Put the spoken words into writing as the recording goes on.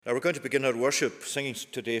Now we're going to begin our worship singing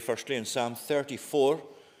today firstly in Psalm 34.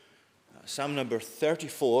 Psalm number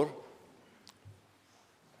 34.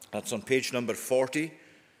 That's on page number 40.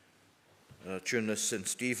 Tune is St.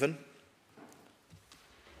 Stephen.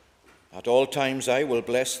 At all times I will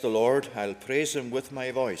bless the Lord. I'll praise him with my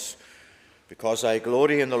voice. Because I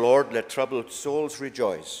glory in the Lord, let troubled souls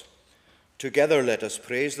rejoice. Together let us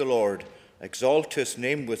praise the Lord. Exalt his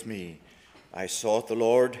name with me. I sought the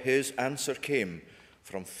Lord, his answer came.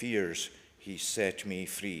 From fears he set me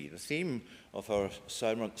free. The theme of our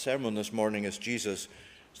sermon this morning is Jesus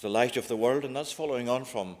is the light of the world, and that's following on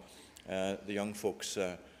from the young folks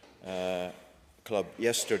club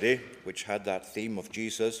yesterday, which had that theme of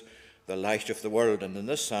Jesus, the light of the world. And in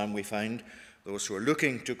this psalm we find those who are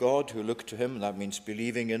looking to God, who look to him, and that means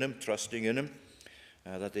believing in him, trusting in him,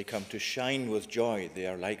 that they come to shine with joy. They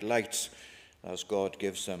are like lights as God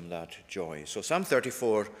gives them that joy. So Psalm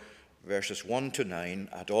 34, verses 1 to 9,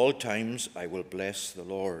 at all times I will bless the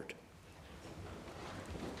Lord.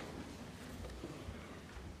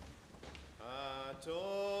 At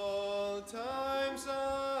all times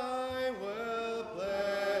I will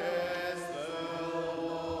bless the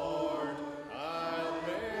Lord. I'll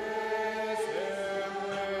praise him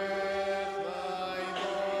with my voice,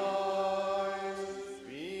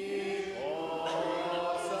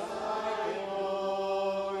 because I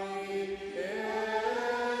glory in the Lord.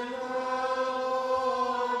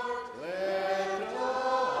 Let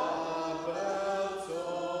troubled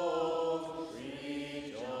souls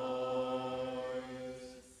rejoice.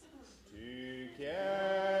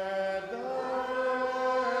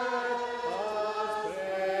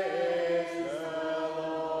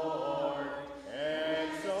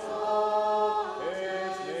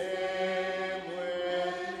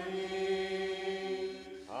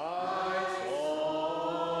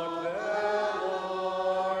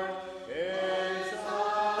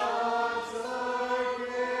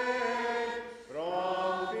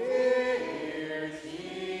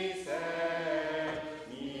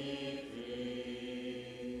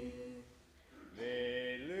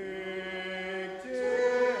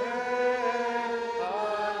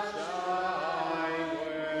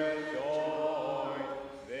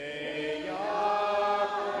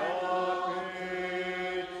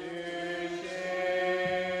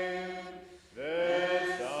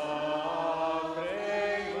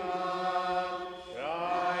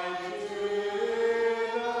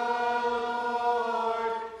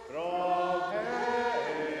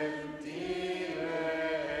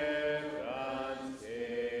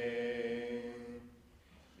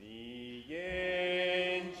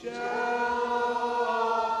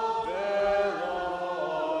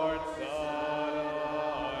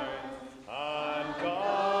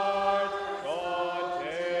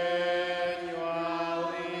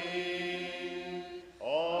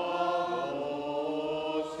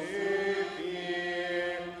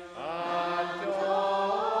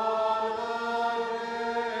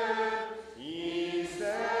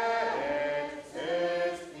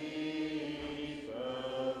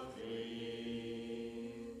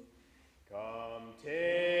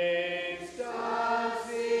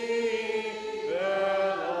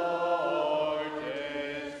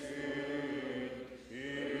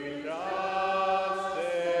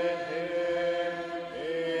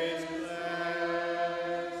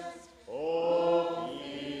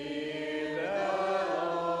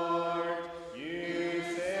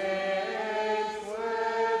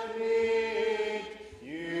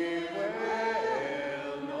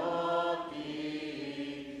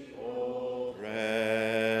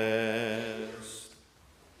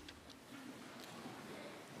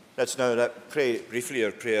 Let's now pray briefly.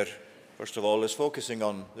 Our prayer, first of all, is focusing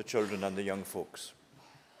on the children and the young folks.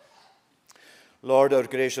 Lord, our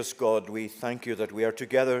gracious God, we thank you that we are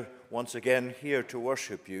together once again here to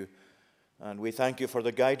worship you. And we thank you for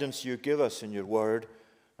the guidance you give us in your word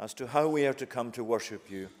as to how we are to come to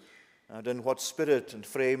worship you and in what spirit and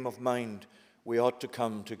frame of mind we ought to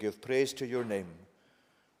come to give praise to your name.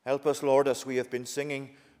 Help us, Lord, as we have been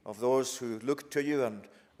singing of those who look to you and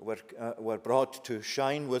were brought to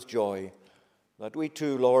shine with joy, that we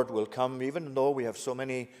too, Lord, will come, even though we have so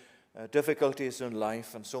many difficulties in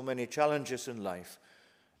life and so many challenges in life.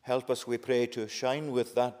 Help us, we pray, to shine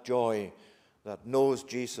with that joy that knows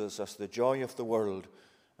Jesus as the joy of the world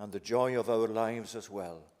and the joy of our lives as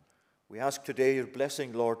well. We ask today your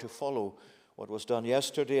blessing, Lord, to follow what was done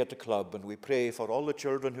yesterday at the club, and we pray for all the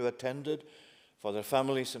children who attended, for their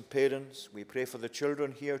families and parents. We pray for the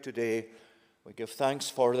children here today. We give thanks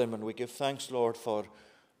for them, and we give thanks, Lord, for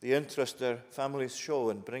the interest their families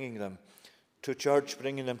show in bringing them to church,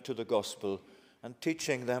 bringing them to the gospel, and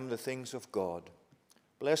teaching them the things of God.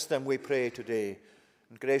 Bless them, we pray today,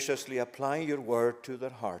 and graciously apply your word to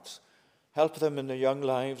their hearts. Help them in their young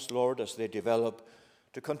lives, Lord, as they develop,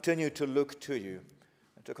 to continue to look to you,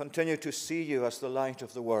 and to continue to see you as the light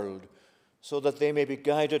of the world, so that they may be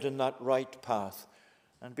guided in that right path,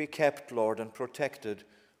 and be kept, Lord, and protected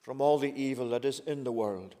from all the evil that is in the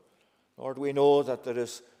world. Lord, we know that there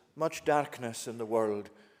is much darkness in the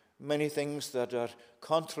world, many things that are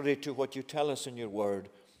contrary to what you tell us in your word,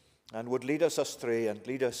 and would lead us astray and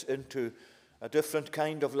lead us into a different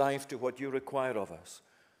kind of life to what you require of us.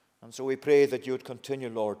 And so we pray that you would continue,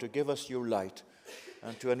 Lord, to give us your light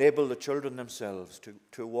and to enable the children themselves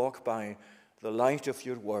to walk by the light of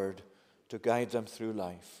your word, to guide them through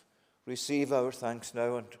life. Receive our thanks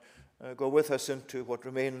now, and go with us into what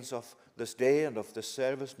remains of this day and of this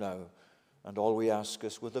service now. And all we ask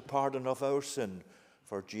is with the pardon of our sin,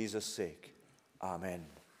 for Jesus' sake. Amen.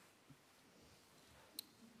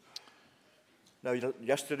 Now,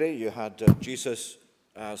 yesterday you had Jesus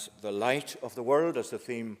as the light of the world as the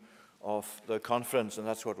theme of the conference, and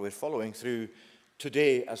that's what we're following through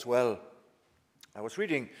today as well. I was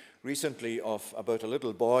reading recently about a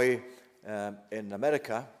little boy in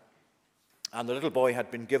America, and the little boy had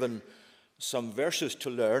been given some verses to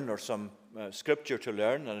learn, or some scripture to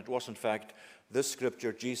learn, and it was in fact this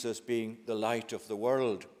scripture, Jesus being the light of the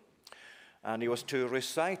world. And he was to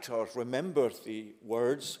recite or remember the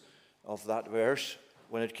words of that verse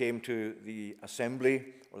when it came to the assembly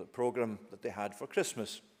or the program that they had for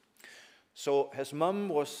Christmas. So his mum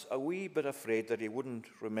was a wee bit afraid that he wouldn't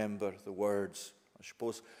remember the words. I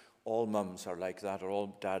suppose all mums are like that, or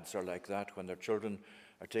all dads are like that. When their children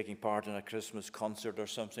are taking part in a Christmas concert or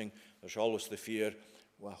something, there's always the fear,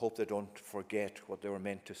 well, I hope they don't forget what they were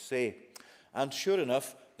meant to say. And sure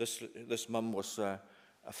enough, this mum was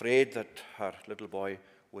afraid that her little boy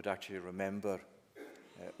would actually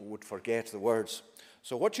would forget the words.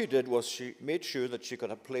 So what she did was she made sure that she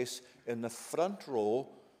got a place in the front row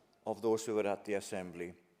of those who were at the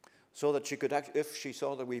assembly, so that she could, if she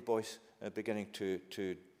saw the wee boy beginning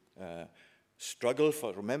to struggle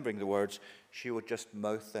for remembering the words, she would just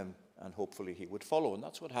mouth them, and hopefully he would follow. And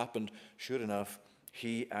that's what happened. Sure enough,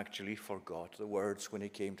 he actually forgot the words when he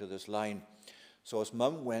came to this line. So his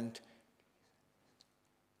mum went,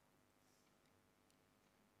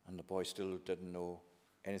 and the boy still didn't know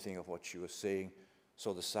anything of what she was saying,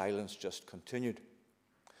 so the silence just continued.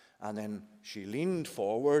 And then she leaned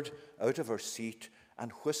forward out of her seat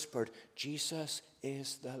and whispered, Jesus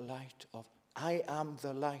is the light of, I am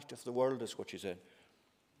the light of the world, is what she said.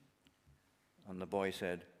 And the boy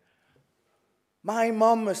said, my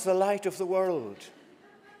mum is the light of the world.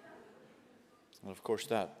 And of course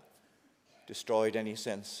that destroyed any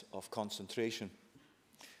sense of concentration.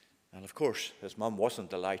 And of course, his mum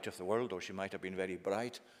wasn't the light of the world, though she might have been very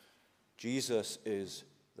bright. Jesus is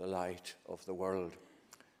the light of the world.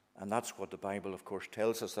 And that's what the Bible, of course,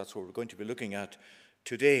 tells us. That's what we're going to be looking at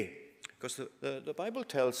today. Because the Bible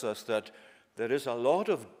tells us that there is a lot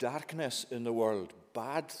of darkness in the world,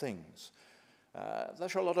 bad things.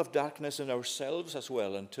 There's a lot of darkness in ourselves as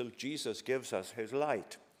well, until Jesus gives us his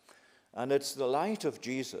light. And it's the light of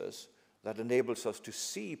Jesus that enables us to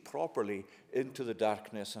see properly into the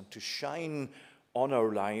darkness and to shine on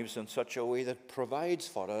our lives in such a way that provides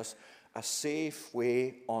for us a safe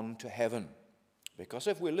way on to heaven. Because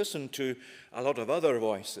if we listen to a lot of other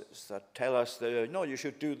voices that tell us, no, you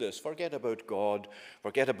should do this, forget about God,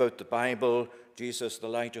 forget about the Bible, Jesus, the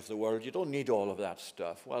light of the world, you don't need all of that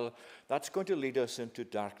stuff. Well, that's going to lead us into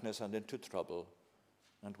darkness and into trouble.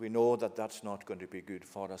 And we know that that's not going to be good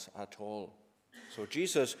for us at all. So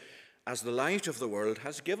Jesus, as the light of the world,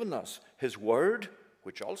 has given us his word,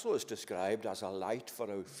 which also is described as a light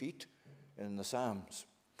for our feet in the Psalms.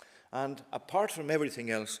 And apart from everything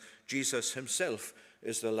else, Jesus himself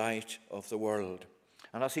is the light of the world.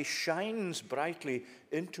 And as he shines brightly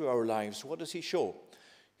into our lives, what does he show?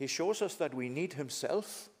 He shows us that we need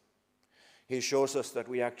himself. He shows us that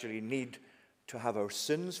we actually need to have our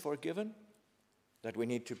sins forgiven, that we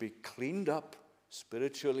need to be cleaned up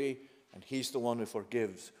spiritually, and he's the one who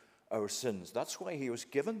forgives our sins. That's why he was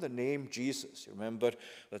given the name Jesus. You remember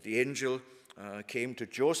that the angel came to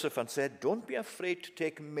Joseph and said, don't be afraid to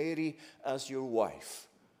take Mary as your wife.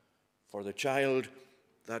 For the child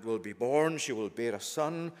that will be born, she will bear a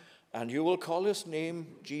son, and you will call his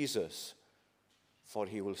name Jesus, for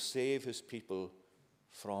he will save his people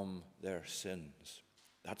from their sins.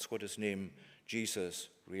 That's what his name Jesus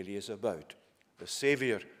really is about. The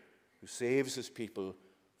Savior who saves his people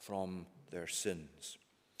from their sins.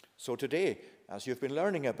 So today, as you've been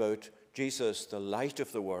learning about Jesus, the light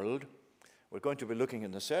of the world, we're going to be looking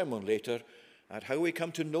in the sermon later at how we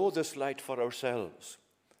come to know this light for ourselves.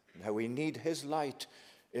 and how we need his light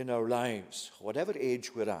in our lives, whatever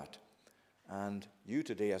age we're at. And you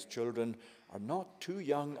today as children are not too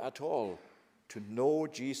young at all to know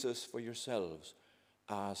Jesus for yourselves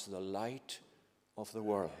as the light of the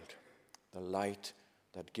world, the light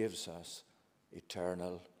that gives us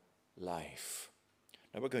eternal life.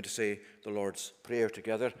 Now we're going to say the Lord's Prayer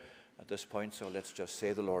together at this point, so let's just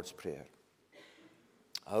say the Lord's Prayer.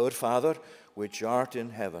 Our Father, which art in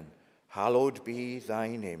heaven, hallowed be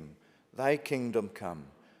thy name. Thy kingdom come.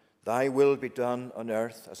 Thy will be done on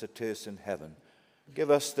earth as it is in heaven.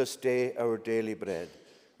 Give us this day our daily bread,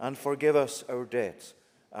 and forgive us our debts,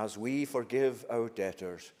 as we forgive our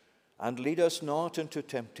debtors. And lead us not into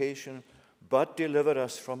temptation, but deliver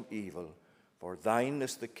us from evil. For thine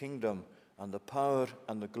is the kingdom, and the power,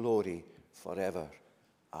 and the glory forever.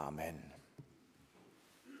 Amen.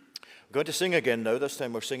 We're going to sing again now. This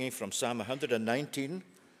time we're singing from Psalm 119.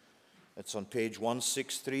 It's on page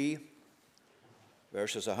 163,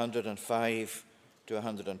 verses 105 to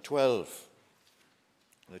 112.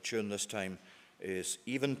 The tune this time is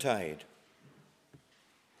Eventide.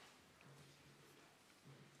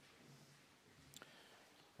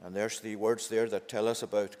 And there's the words there that tell us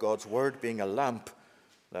about God's word being a lamp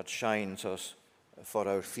that shines us for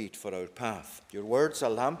our feet, for our path. Your word's a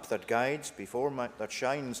lamp that that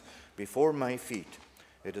shines before my feet.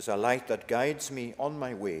 It is a light that guides me on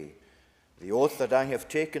my way. The oath that I have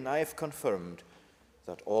taken, I have confirmed,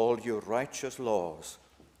 that all your righteous laws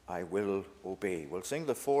I will obey. We'll sing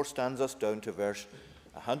the 4 stanzas down to verse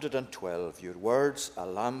 112. Your word's a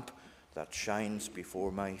lamp that shines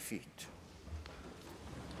before my feet.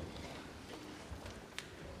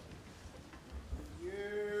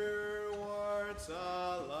 Your words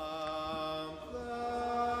a lamp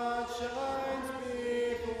that shines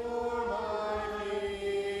before my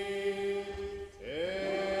feet. It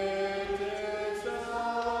is a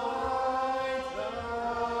light that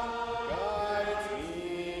guides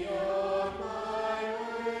me on my way.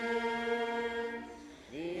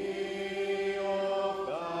 The oath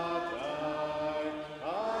that I have taken,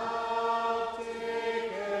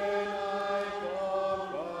 I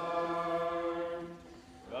confirm, that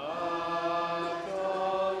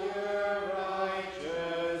all your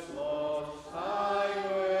righteous laws I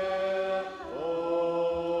will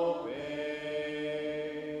obey.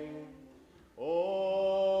 O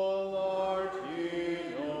Lord, you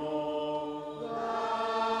know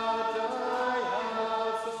that I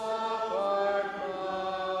have suffered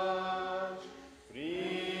much.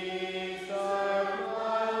 Preserve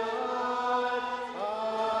my life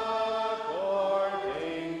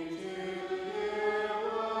according to your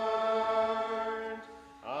word.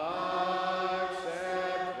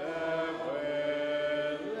 Accept the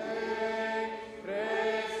willing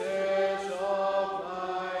praises of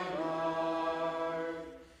my heart.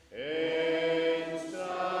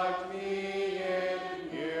 Instruct me in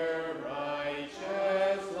your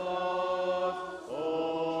righteous laws, O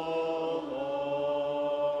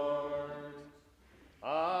Lord.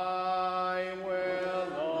 I will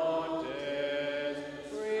not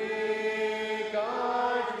disregard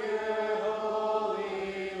your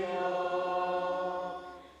holy law,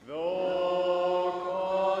 though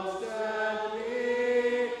constantly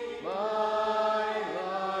my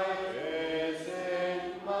life is in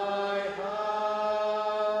my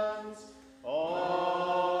hands.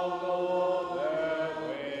 Although the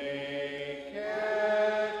wicked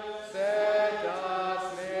set a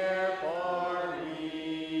snare for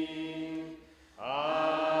me, I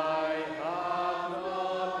have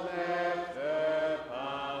not left the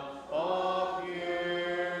path of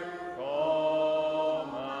your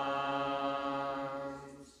commands.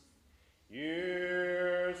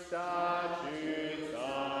 Your statutes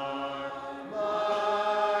are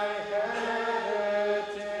my heritage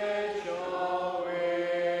always,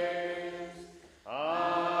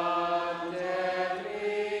 and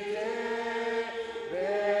every day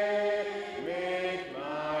they make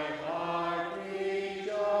my heart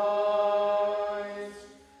rejoice.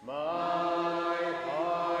 My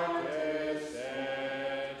heart is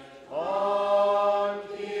set on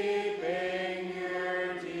keeping your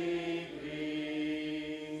decrees,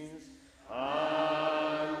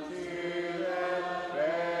 and to the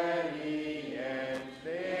very end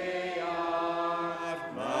they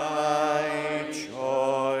are My choice.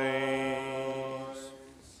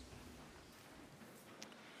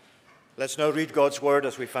 Let's now read God's word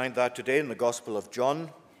as we find that today in the Gospel of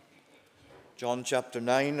John. John chapter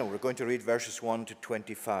 9, and we're going to read verses 1 to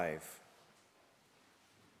 25.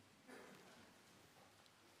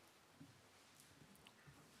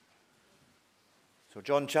 So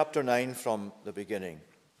John chapter 9 from the beginning.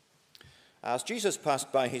 As Jesus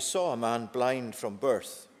passed by, he saw a man blind from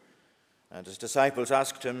birth. And his disciples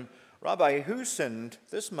asked him, "Rabbi, who sinned,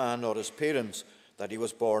 this man or his parents, that he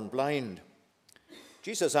was born blind?"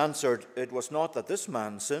 Jesus answered, "It was not that this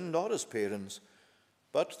man sinned nor his parents,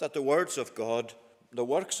 but that the works of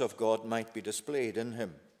God might be displayed in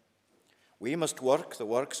him. We must work the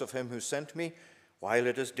works of him who sent me while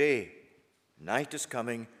it is day. Night is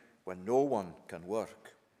coming when no one can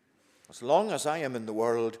work. As long as I am in the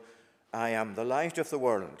world, I am the light of the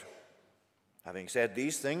world." Having said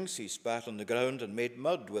these things, he spat on the ground and made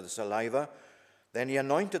mud with saliva. Then he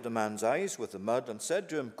anointed the man's eyes with the mud and said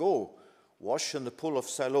to him, "Go, wash in the pool of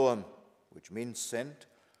Siloam," which means sent.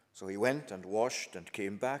 So he went and washed and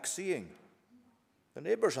came back seeing. The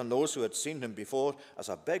neighbors and those who had seen him before as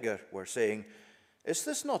a beggar were saying, "Is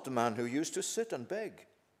this not the man who used to sit and beg?"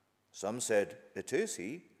 Some said, "It is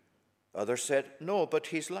he." Others said, "No, but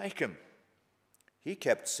he's like him." He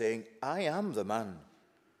kept saying, "I am the man."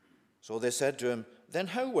 So they said to him, "Then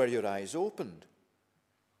how were your eyes opened?"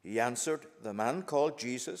 He answered, "The man called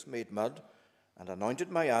Jesus made mud and anointed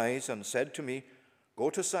my eyes and said to me, 'Go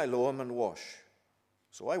to Siloam and wash.'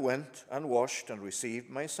 So I went and washed and received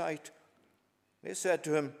my sight." They said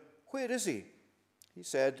to him, "Where is he?" He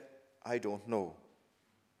said, "I don't know."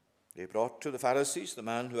 They brought to the Pharisees the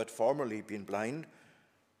man who had formerly been blind.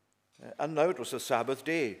 And now it was the Sabbath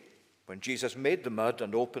day, when Jesus made the mud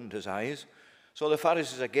and opened his eyes. So the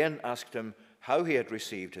Pharisees again asked him how he had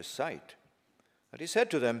received his sight. And he said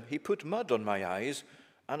to them, "He put mud on my eyes,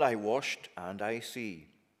 and I washed, and I see."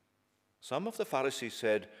 Some of the Pharisees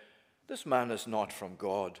said, "This man is not from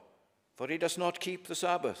God, for he does not keep the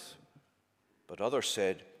Sabbath." But others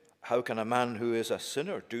said, "How can a man who is a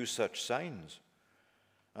sinner do such signs?"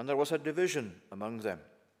 And there was a division among them.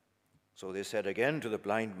 So they said again to the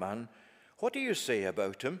blind man, "What do you say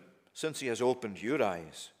about him, since he has opened your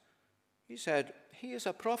eyes?" He said, "He is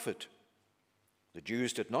a prophet." The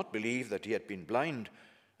Jews did not believe that he had been blind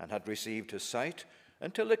and had received his sight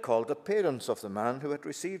until they called the parents of the man who had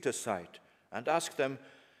received his sight and asked them,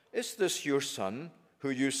 "Is this your son, who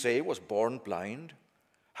you say was born blind?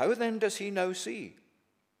 How then does he now see?"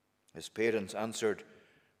 His parents answered,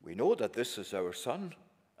 "We know that this is our son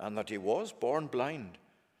and that he was born blind.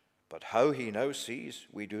 But how he now sees,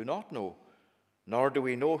 we do not know, nor do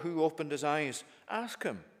we know who opened his eyes. Ask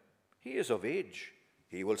him. He is of age.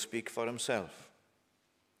 He will speak for himself."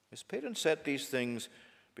 His parents said these things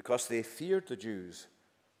because they feared the Jews,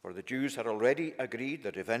 for the Jews had already agreed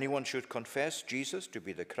that if anyone should confess Jesus to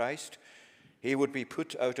be the Christ, he would be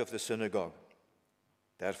put out of the synagogue.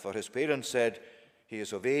 Therefore his parents said, "He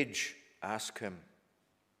is of age. Ask him."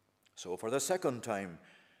 So for the second time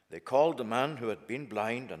they called the man who had been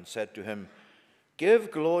blind and said to him,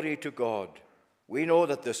 "Give glory to God. We know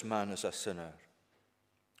that this man is a sinner."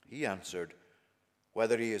 He answered,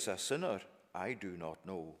 "Whether he is a sinner, I do not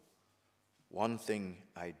know. One thing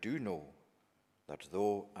I do know, that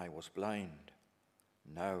though I was blind,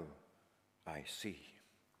 now I see."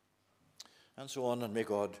 And so on, and may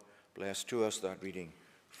God bless to us that reading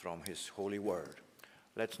from his holy word.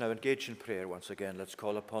 Let's now engage in prayer once again. Let's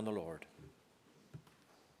call upon the Lord.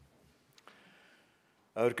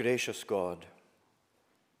 Our gracious God,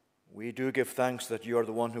 we do give thanks that you are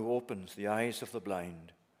the one who opens the eyes of the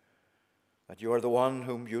blind, that you are the one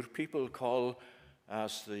whom your people call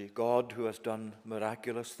as the God who has done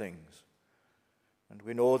miraculous things. And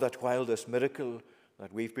we know that while this miracle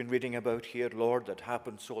that we've been reading about here, Lord, that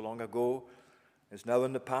happened so long ago, is now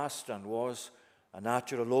in the past and was a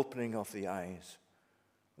natural opening of the eyes,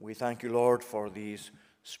 we thank you, Lord, for these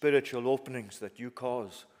spiritual openings that you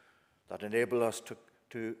cause that enable us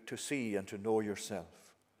to see and to know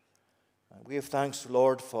yourself. And we have thanks,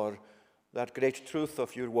 Lord, for that great truth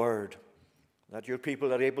of your word, that your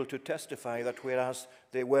people are able to testify that whereas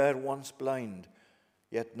they were once blind,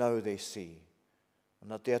 yet now they see,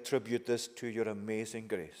 and that they attribute this to your amazing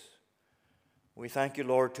grace. We thank you,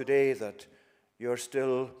 Lord, today that you're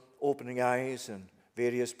still opening eyes in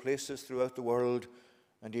various places throughout the world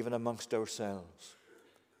and even amongst ourselves,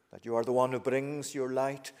 that you are the one who brings your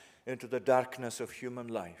light into the darkness of human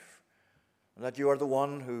life, and that you are the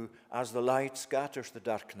one who, as the light, scatters the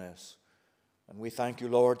darkness. And we thank you,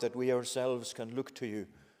 Lord, that we ourselves can look to you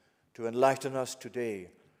to enlighten us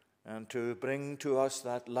today and to bring to us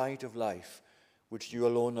that light of life which you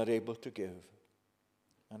alone are able to give.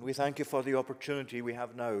 And we thank you for the opportunity we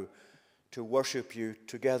have now to worship you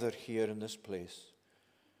together here in this place.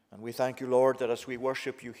 And we thank you, Lord, that as we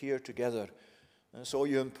worship you here together, and so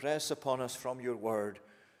you impress upon us from your word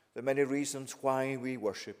the many reasons why we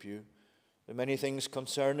worship you, the many things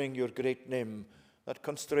concerning your great name that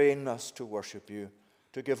constrain us to worship you,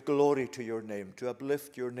 to give glory to your name, to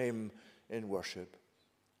uplift your name in worship.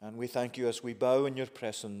 And we thank you as we bow in your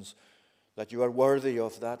presence that you are worthy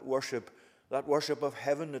of that worship of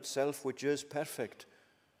heaven itself, which is perfect,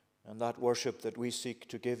 and that worship that we seek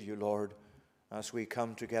to give you, Lord, as we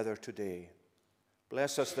come together today.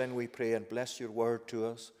 Bless us then, we pray, and bless your word to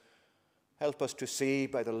us. Help us to see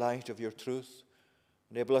by the light of your truth.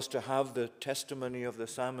 Enable us to have the testimony of the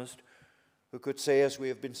psalmist, who could say, as we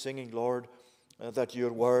have been singing, Lord, that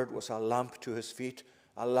your word was a lamp to his feet,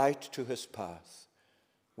 a light to his path.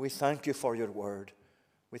 We thank you for your word.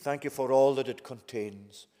 We thank you for all that it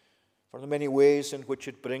contains, for the many ways in which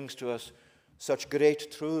it brings to us such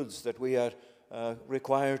great truths that we are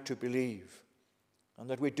required to believe, and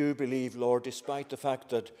that we do believe, Lord, despite the fact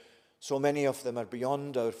that so many of them are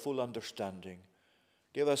beyond our full understanding.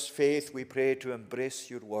 Give us faith, we pray, to embrace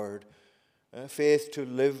your word, faith to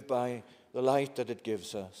live by the light that it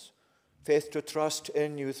gives us, faith to trust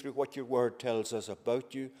in you through what your word tells us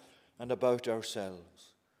about you and about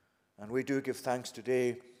ourselves. And we do give thanks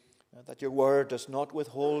today that your word does not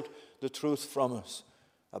withhold the truth from us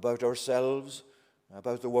about ourselves,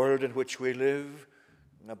 about the world in which we live,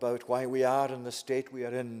 and about why we are in the state we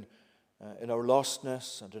are in our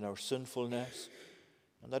lostness and in our sinfulness,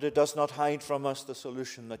 and that it does not hide from us the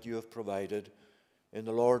solution that you have provided in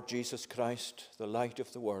the Lord Jesus Christ, the light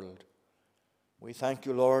of the world. We thank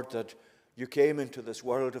you, Lord, that you came into this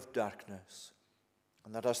world of darkness,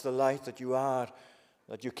 and that as the light that you are,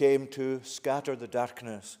 that you came to scatter the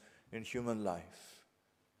darkness in human life.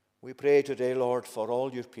 We pray today, Lord, for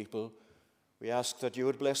all your people. We ask that you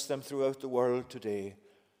would bless them throughout the world today.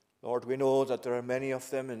 Lord, we know that there are many of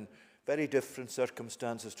them in very different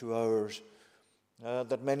circumstances to ours,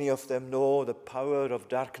 that many of them know the power of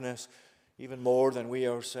darkness even more than we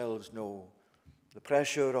ourselves know, the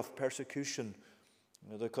pressure of persecution,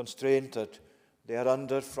 the constraint that they are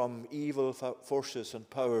under from evil forces and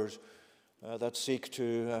powers that seek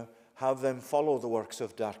to have them follow the works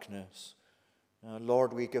of darkness.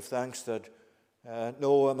 Lord, we give thanks that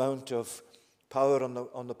no amount of power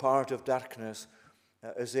on the part of darkness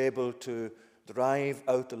is able to drive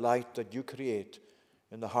out the light that you create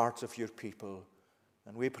in the hearts of your people.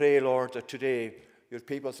 And we pray, Lord, that today your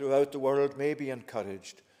people throughout the world may be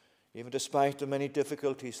encouraged, even despite the many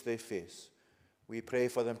difficulties they face. We pray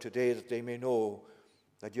for them today that they may know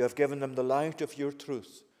that you have given them the light of your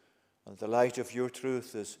truth, and the light of your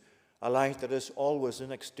truth is a light that is always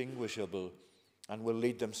inextinguishable and will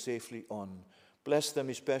lead them safely on. Bless them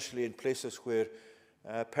especially in places where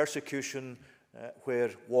persecution, where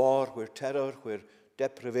war, where terror, where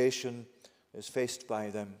deprivation is faced by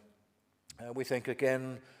them. We think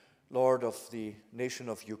again, Lord, of the nation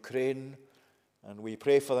of Ukraine, and we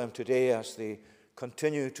pray for them today as they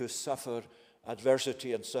continue to suffer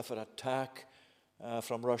adversity and suffer attack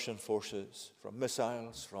from Russian forces, from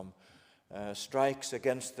missiles, from strikes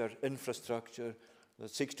against their infrastructure that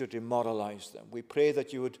seeks to demoralize them. We pray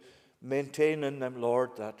that you would maintain in them,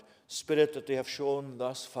 Lord, that spirit that they have shown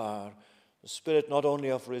thus far, the spirit not only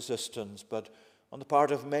of resistance, but on the part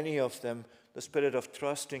of many of them, the spirit of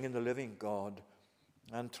trusting in the living God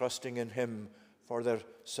and trusting in him for their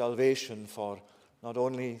salvation, for not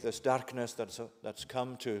only this darkness that's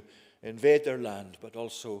come to invade their land, but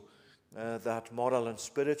also that moral and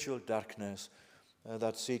spiritual darkness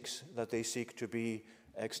that they seek to be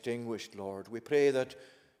extinguished, Lord. We pray that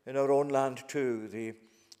in our own land too, the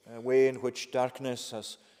way in which darkness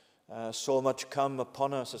has so much come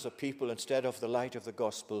upon us as a people instead of the light of the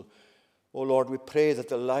gospel. Oh Lord, we pray that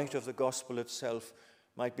the light of the gospel itself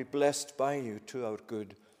might be blessed by you to our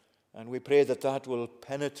good. And we pray that that will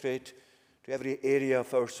penetrate to every area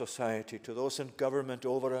of our society, to those in government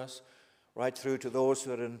over us, right through to those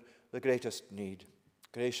who are in the greatest need.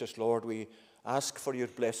 Gracious Lord, we ask for your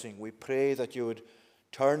blessing. We pray that you would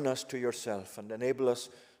turn us to yourself and enable us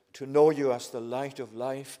to know you as the light of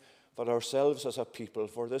life for ourselves as a people.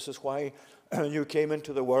 For this is why you came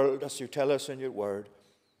into the world, as you tell us in your word.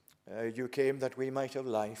 You came that we might have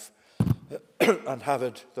life and have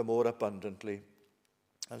it the more abundantly.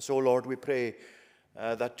 And so, Lord, we pray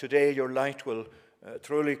that today your light will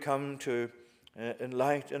truly come to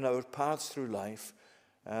enlighten our paths through life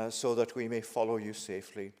so that we may follow you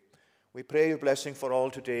safely. We pray your blessing for all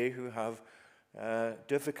today who have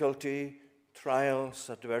difficulty, trials,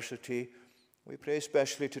 adversity. We pray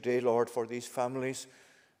especially today, Lord, for these families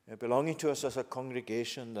belonging to us as a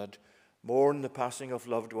congregation that mourn the passing of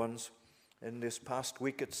loved ones in this past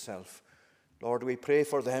week itself. Lord, we pray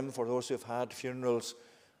for them, for those who have had funerals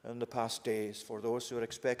in the past days, for those who are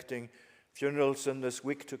expecting funerals in this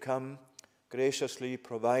week to come. Graciously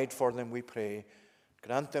provide for them, we pray.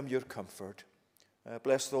 Grant them your comfort.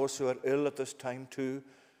 Bless those who are ill at this time too.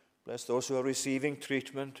 Bless those who are receiving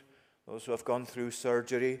treatment, those who have gone through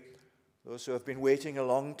surgery, those who have been waiting a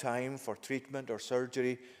long time for treatment or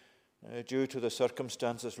surgery due to the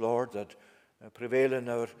circumstances, Lord, that prevail in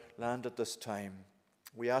our land at this time.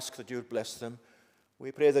 We ask that you would bless them.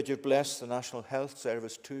 We pray that you bless the National Health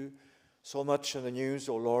Service too. So much in the news,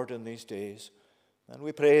 O Lord, in these days. And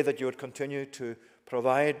we pray that you would continue to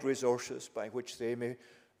provide resources by which they may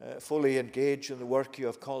fully engage in the work you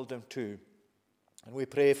have called them to. And we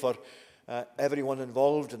pray for everyone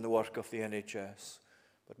involved in the work of the NHS.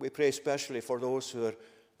 But we pray especially for those who are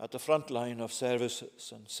at the front line of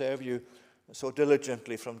services and serve you so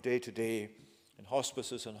diligently from day to day in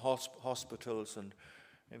hospices and hospitals and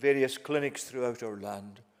in various clinics throughout our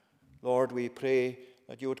land. Lord, we pray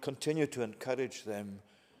that you would continue to encourage them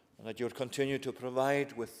and that you would continue to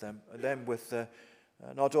provide with them with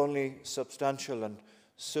not only substantial and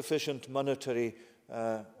sufficient monetary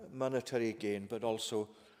gain, but also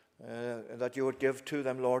that you would give to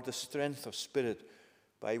them, Lord, the strength of spirit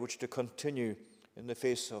by which to continue in the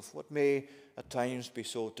face of what may at times be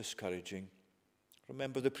so discouraging.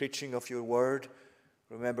 Remember the preaching of your word.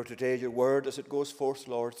 Remember today your word as it goes forth,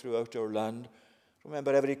 Lord, throughout our land.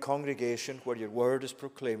 Remember every congregation where your word is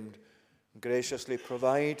proclaimed. Graciously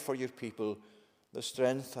provide for your people the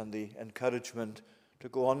strength and the encouragement to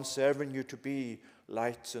go on serving you, to be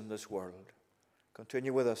lights in this world.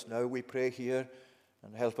 Continue with us now, we pray here,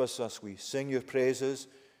 and help us as we sing your praises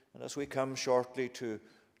and as we come shortly to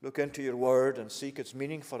look into your word and seek its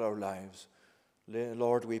meaning for our lives.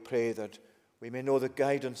 Lord, we pray that we may know the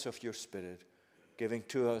guidance of your Spirit, giving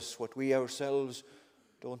to us what we ourselves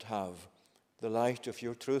don't have, the light of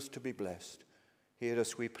your truth to be blessed. Hear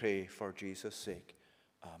us, we pray, for Jesus' sake.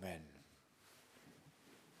 Amen.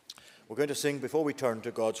 We're going to sing, before we turn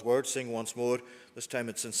to God's word, sing once more. This time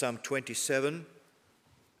it's in Psalm 27,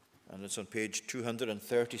 and it's on page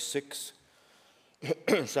 236.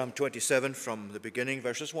 Psalm 27 from the beginning,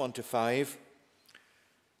 verses 1 to 5,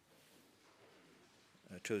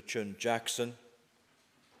 to the tune Jackson.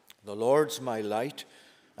 The Lord's my light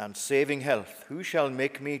and saving health. Who shall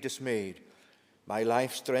make me dismayed? My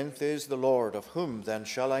life's strength is the Lord. Of whom then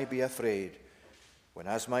shall I be afraid? When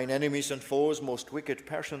as mine enemies and foes, most wicked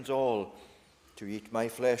persons all, to eat my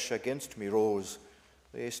flesh against me rose,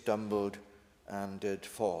 they stumbled and did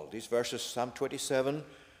fall. These verses, Psalm 27,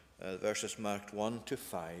 verses marked 1 to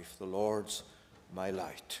 5. The Lord's my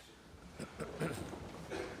light.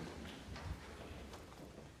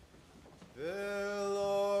 The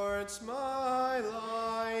Lord's my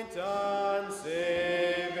light and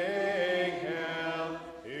saving help.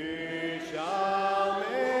 Who shall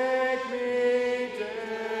make me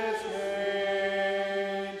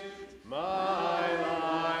dismayed?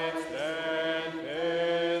 My life's strength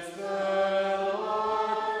is the Lord. Of whom then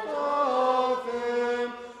shall I be afraid? When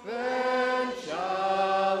as mine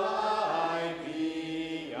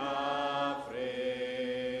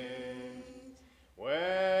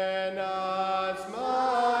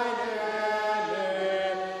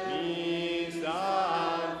enemies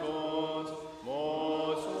and foes,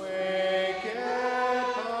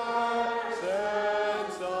 most wicked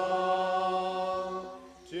persons all,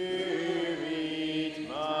 to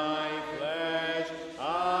eat my flesh against me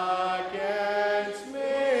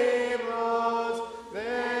rose,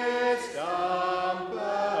 they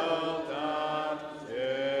stumbled and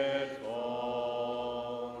did fall.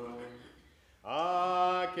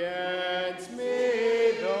 Against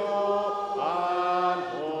me though an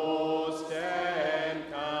host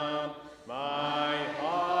encamp, my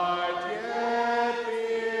heart yet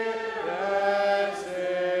fearless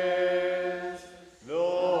is.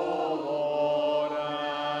 Though Lord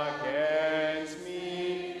against me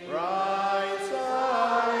rise, I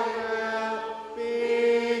will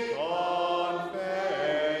be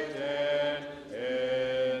confident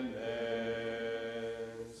in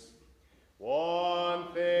this.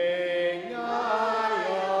 One thing I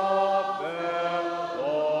of the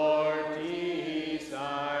Lord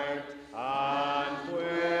desire, and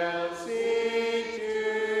will seek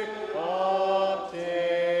to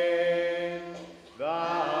obtain,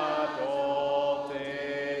 that all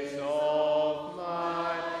days of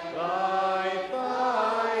my life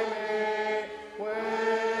I may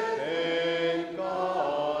within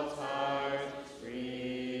God's heart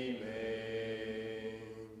remain.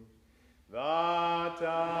 That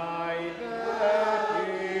I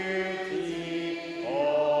the beauty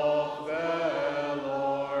of the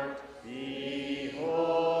Lord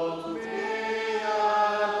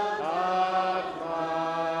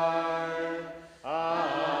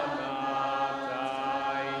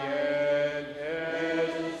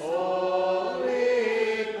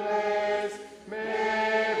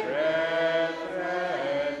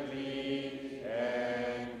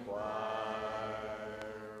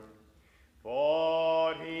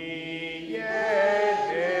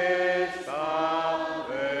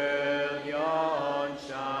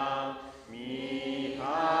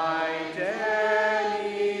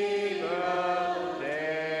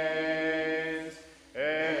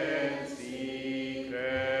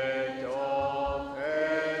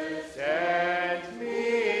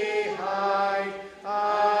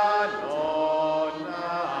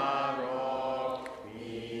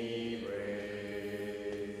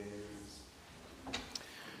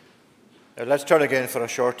Let's turn again for a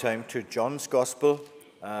short time to John's Gospel,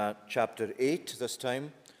 chapter 8 this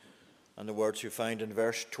time, and the words you find in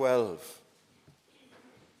verse 12.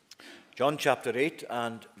 John chapter 8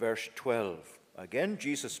 and verse 12. Again,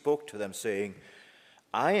 Jesus spoke to them, saying,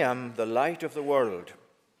 I am the light of the world.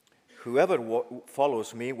 Whoever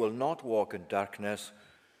follows me will not walk in darkness,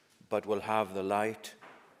 but will have the light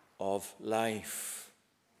of life.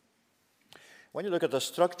 When you look at the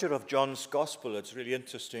structure of John's Gospel, it's really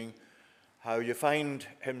interesting how you find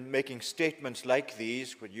him making statements like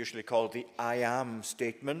these, what usually called the I am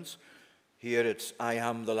statements. Here it's, I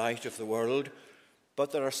am the light of the world. But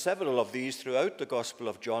there are several of these throughout the Gospel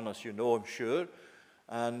of John, as you know, I'm sure.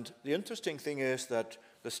 And the interesting thing is that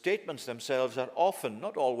the statements themselves are often,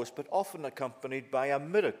 not always, but often accompanied by a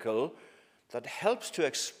miracle that helps to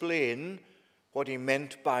explain what he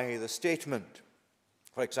meant by the statement.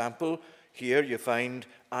 For example, here you find,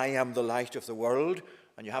 I am the light of the world.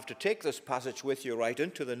 And you have to take this passage with you right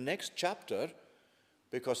into the next chapter,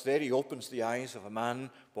 because there he opens the eyes of a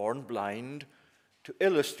man born blind to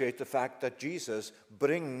illustrate the fact that Jesus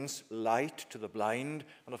brings light to the blind.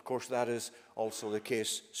 And of course that is also the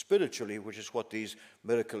case spiritually, which is what these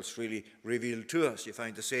miracles really reveal to us. You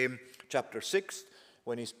find the same chapter 6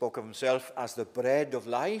 when he spoke of himself as the bread of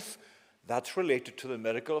life. That's related to the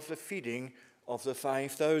miracle of the feeding of the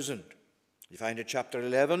 5,000. You find in chapter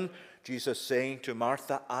 11, Jesus saying to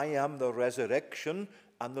Martha, I am the resurrection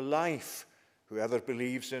and the life. Whoever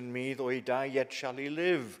believes in me, though he die, yet shall he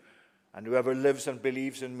live. And whoever lives and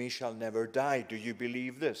believes in me shall never die. Do you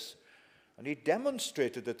believe this? And he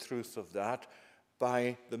demonstrated the truth of that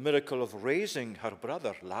by the miracle of raising her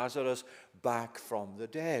brother, Lazarus, back from the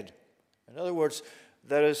dead. In other words,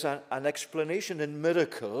 there is an explanation in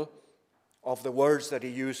miracle of the words that he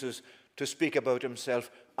uses to speak about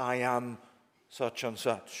himself, I am such and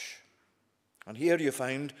such. And here you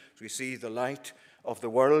find, we see the light of the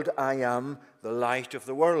world. I am the light of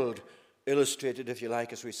the world. Illustrated, if you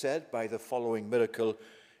like, as we said, by the following miracle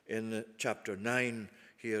in chapter 9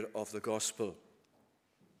 here of the Gospel.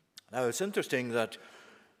 Now, it's interesting that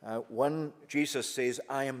when Jesus says,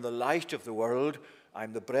 I am the light of the world,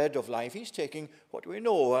 I'm the bread of life, he's taking what we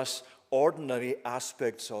know as ordinary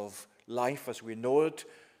aspects of life as we know it,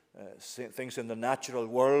 things in the natural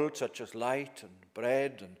world, such as light and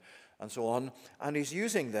bread and so on, and he's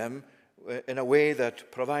using them in a way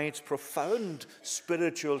that provides profound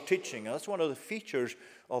spiritual teaching. And that's one of the features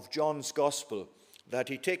of John's Gospel, that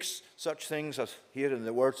he takes such things as, here in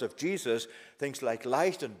the words of Jesus, things like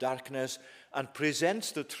light and darkness, and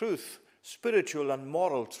presents the truth, spiritual and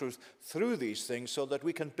moral truth, through these things so that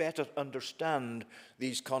we can better understand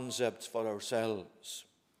these concepts for ourselves.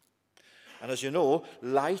 And as you know,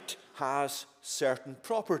 light has certain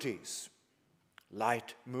properties.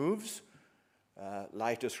 Light moves.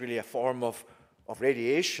 Light is really a form of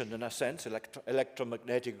radiation, in a sense,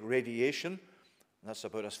 electromagnetic radiation. And that's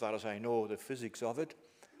about as far as I know the physics of it.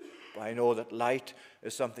 But I know that light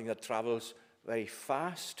is something that travels very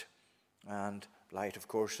fast. And light, of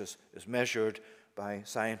course, is measured by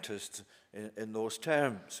scientists in those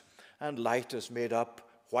terms. And light is made up,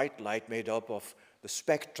 white light made up of the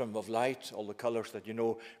spectrum of light, all the colors that you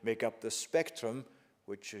know make up the spectrum,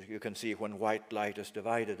 which you can see when white light is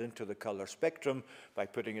divided into the color spectrum by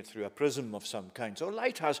putting it through a prism of some kind. So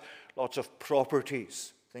light has lots of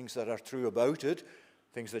properties, things that are true about it,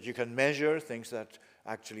 things that you can measure, things that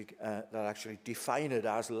actually define it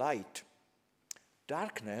as light.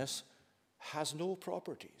 Darkness has no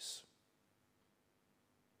properties.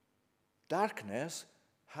 Darkness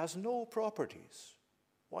has no properties.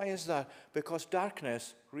 Why is that? Because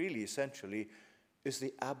darkness, really, essentially, is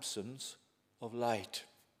the absence of light.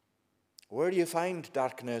 Where do you find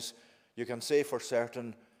darkness? You can say for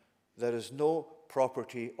certain, there is no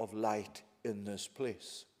property of light in this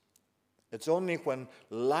place. It's only when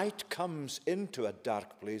light comes into a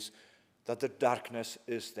dark place that the darkness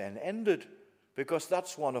is then ended, because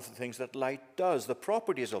that's one of the things that light does. The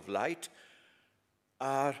properties of light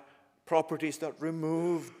are properties that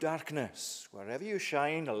remove darkness. Wherever you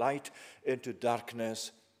shine a light into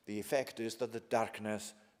darkness, the effect is that the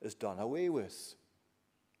darkness is done away with.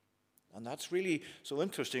 And that's really so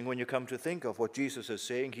interesting when you come to think of what Jesus is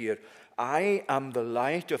saying here. I am the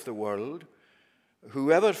light of the world.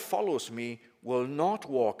 Whoever follows me will not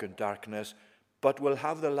walk in darkness, but will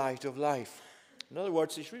have the light of life. In other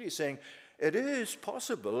words, he's really saying, it is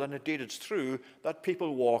possible, and indeed it's true, that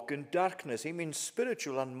people walk in darkness. He means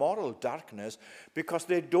spiritual and moral darkness, because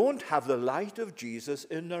they don't have the light of Jesus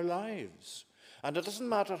in their lives. And it doesn't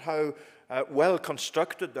matter how well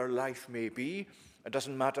constructed their life may be. It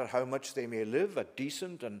doesn't matter how much they may live a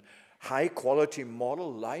decent and high-quality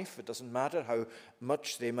moral life. It doesn't matter how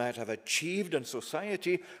much they might have achieved in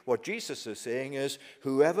society. What Jesus is saying is,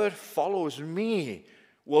 whoever follows me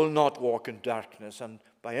will not walk in darkness. And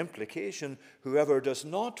by implication, whoever does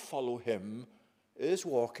not follow him is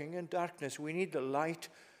walking in darkness. We need the light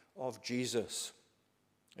of Jesus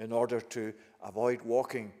in order to avoid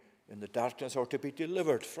walking in the darkness or to be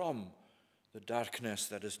delivered from the darkness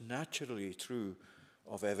that is naturally true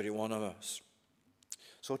of every one of us.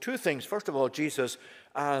 So two things. First of all, Jesus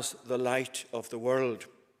as the light of the world.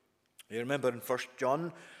 You remember in 1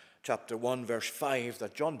 John chapter 1, verse 5,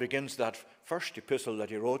 that John begins that first epistle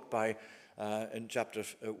that he wrote by in chapter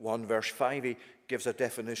 1, verse 5. He gives a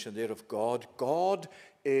definition there of God. God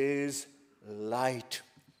is light,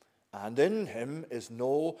 and in him is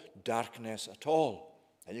no darkness at all.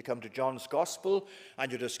 And you come to John's Gospel,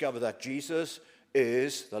 and you discover that Jesus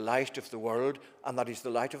is the light of the world, and that he's the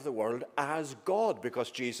light of the world as God,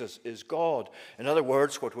 because Jesus is God. In other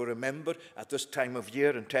words, what we remember at this time of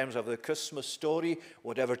year in terms of the Christmas story,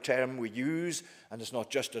 whatever term we use, and it's not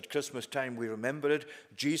just at Christmas time we remember it,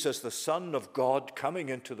 Jesus, the Son of God, coming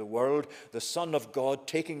into the world, the Son of God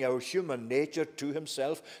taking our human nature to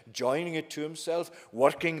himself, joining it to himself,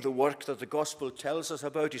 working the work that the Gospel tells us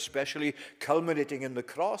about, especially culminating in the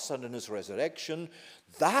cross and in his resurrection.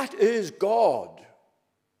 That is God.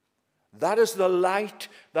 That is the light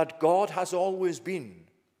that God has always been.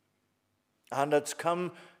 And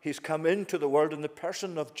he's come into the world in the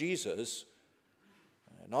person of Jesus,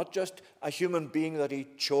 not just a human being that he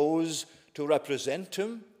chose to represent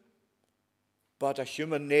him, but a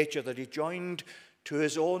human nature that he joined to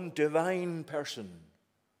his own divine person,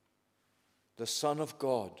 the Son of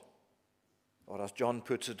God. Or as John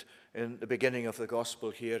puts it in the beginning of the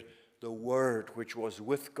Gospel here, the Word which was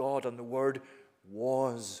with God, and the Word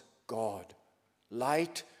was God.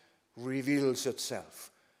 Light reveals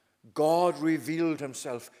itself. God revealed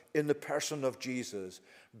himself in the person of Jesus.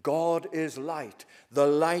 God is light. The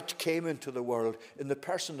light came into the world in the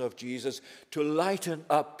person of Jesus to lighten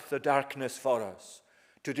up the darkness for us,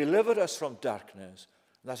 to deliver us from darkness.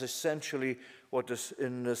 And that's essentially what is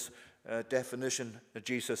in this definition of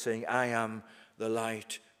Jesus saying, I am the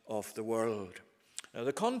light of the world. Now,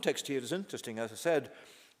 the context here is interesting. As I said,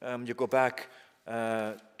 you go back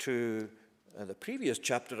to the previous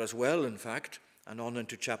chapter as well, in fact, and on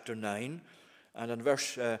into chapter 9. And in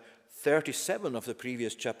verse 37 of the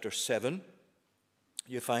previous chapter 7,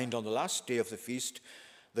 you find on the last day of the feast,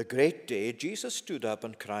 the great day, Jesus stood up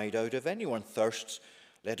and cried out, if anyone thirsts,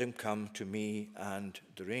 let him come to me and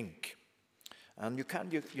drink. And you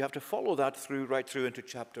have to follow that right through into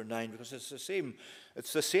chapter 9, because it's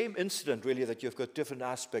the same incident, really, that you've got different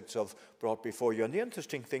aspects of brought before you. And the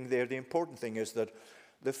interesting thing there, the important thing is that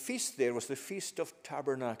the feast there was the Feast of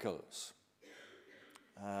Tabernacles,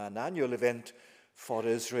 an annual event for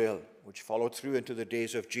Israel, which followed through into the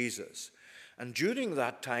days of Jesus. And during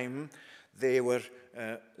that time, the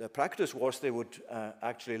practice was they would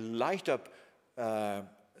actually light up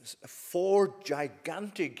 4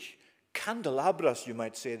 gigantic candelabras, you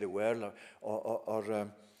might say they were, or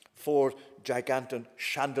 4 gigantic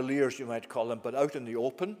chandeliers, you might call them, but out in the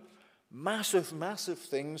open. Massive, massive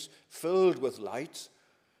things filled with lights.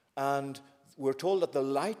 And we're told that the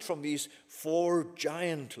light from these 4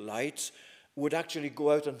 giant lights would actually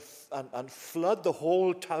go out and flood the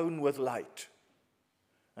whole town with light.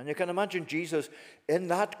 And you can imagine Jesus in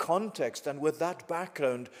that context and with that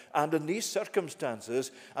background and in these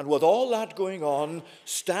circumstances and with all that going on,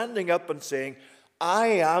 standing up and saying, I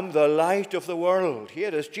am the light of the world.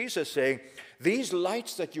 Here is Jesus saying, these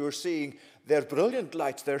lights that you're seeing, they're brilliant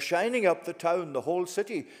lights. They're shining up the town. The whole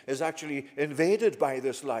city is actually invaded by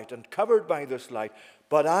this light and covered by this light.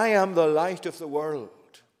 But I am the light of the world.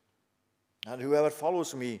 And whoever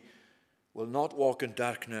follows me will not walk in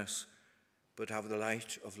darkness, but have the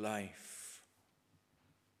light of life.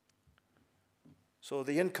 So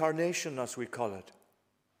the incarnation, as we call it,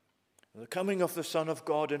 the coming of the Son of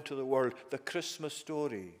God into the world, the Christmas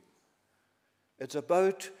story, it's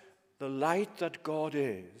about the light that God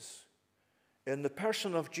is in the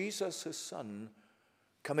person of Jesus, his Son,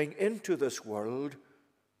 coming into this world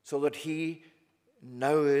so that he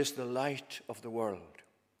now is the light of the world,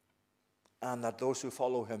 and that those who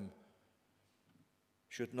follow him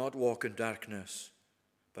should not walk in darkness,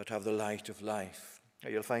 but have the light of life. Now,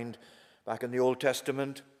 you'll find back in the Old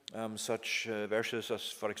Testament such verses as,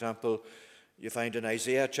 for example, you find in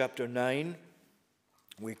Isaiah chapter 9.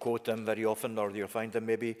 We quote them very often, or you'll find them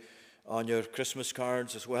maybe on your Christmas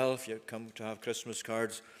cards as well. If you come to have Christmas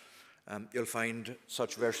cards, you'll find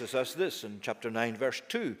such verses as this in chapter 9, verse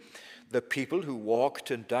 2. The people who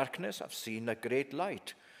walked in darkness have seen a great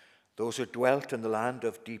light. Those who dwelt in the land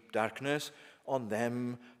of deep darkness, on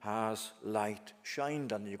them has light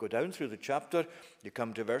shined. And you go down through the chapter, you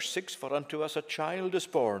come to verse 6, for unto us a child is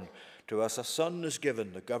born, to us a son is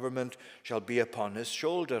given, the government shall be upon his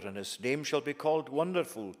shoulder, and his name shall be called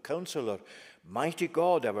Wonderful, Counselor, Mighty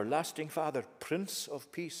God, Everlasting Father, Prince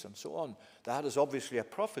of Peace, and so on. That is obviously a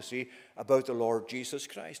prophecy about the Lord Jesus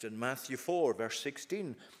Christ. In Matthew 4, verse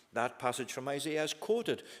 16, that passage from Isaiah is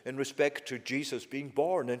quoted in respect to Jesus being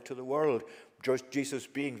born into the world, Jesus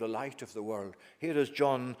being the light of the world. Here is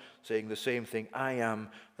John saying the same thing, I am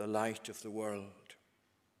the light of the world.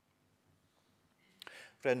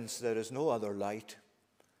 Friends, there is no other light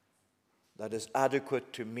that is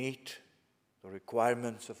adequate to meet the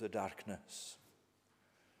requirements of the darkness.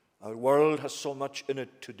 Our world has so much in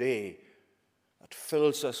it today that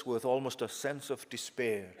fills us with almost a sense of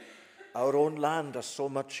despair. Our own land has so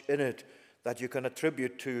much in it that you can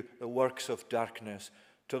attribute to the works of darkness,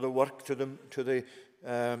 to the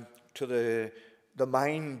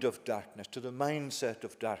mind of darkness, to the mindset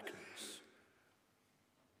of darkness.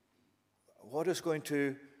 What is going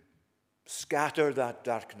to scatter that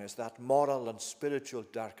darkness, that moral and spiritual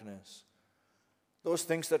darkness? Those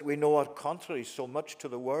things that we know are contrary so much to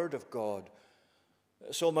the Word of God,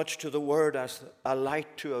 so much to the Word as a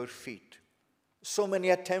light to our feet. So many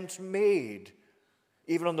attempts made,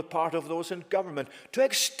 even on the part of those in government, to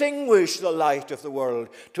extinguish the light of the world,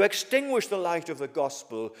 to extinguish the light of the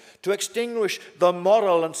gospel, to extinguish the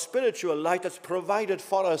moral and spiritual light that's provided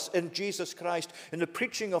for us in Jesus Christ, in the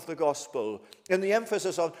preaching of the gospel, in the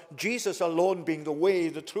emphasis on Jesus alone being the way,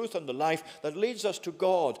 the truth, and the life that leads us to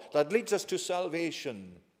God, that leads us to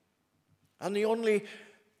salvation. And the only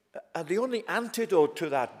antidote to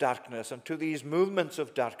that darkness and to these movements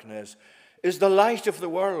of darkness is the light of the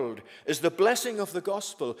world, is the blessing of the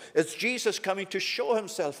gospel. It's Jesus coming to show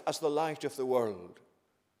himself as the light of the world.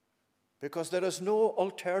 Because there is no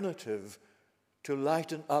alternative to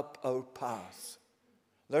lighten up our path.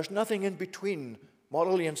 There's nothing in between,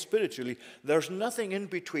 morally and spiritually. There's nothing in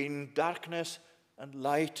between darkness and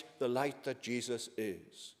light, the light that Jesus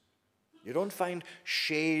is. You don't find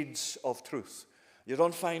shades of truth. You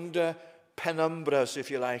don't find penumbras, if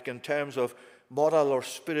you like, in terms of moral or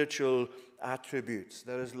spiritual attributes.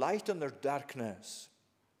 There is light and there's darkness.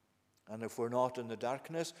 And if we're not in the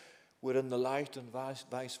darkness, we're in the light, and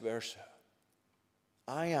vice versa.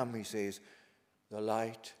 I am, he says, the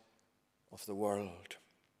light of the world.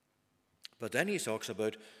 But then he talks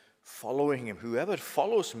about following him. Whoever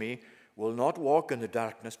follows me will not walk in the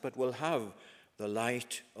darkness, but will have the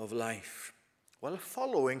light of life. Well,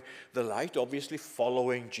 following the light, obviously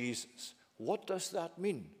following Jesus. What does that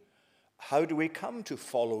mean? How do we come to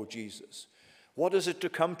follow Jesus? What is it to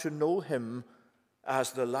come to know him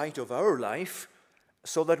as the light of our life,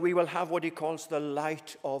 so that we will have what he calls the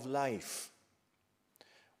light of life?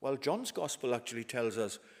 Well, John's gospel actually tells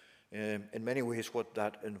us in many ways what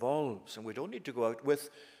that involves. And we don't need to go out with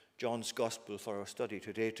John's gospel for our study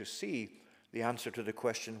today to see the answer to the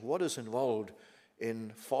question, what is involved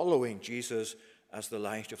in following Jesus as the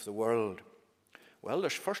light of the world? Well,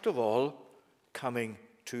 there's first of all coming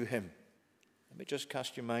to him. Let me just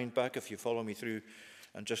cast your mind back, if you follow me through,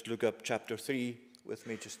 and just look up chapter 3 with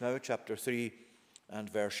me just now, chapter 3 and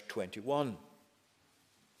verse 21.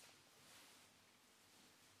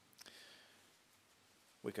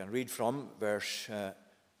 We can read from verse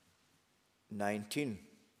 19.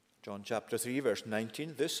 John chapter 3, verse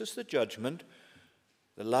 19. This is the judgment.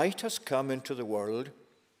 The light has come into the world,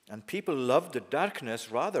 and people loved the darkness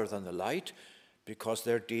rather than the light, because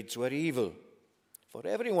their deeds were evil. For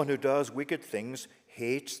everyone who does wicked things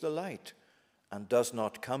hates the light, and does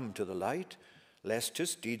not come to the light, lest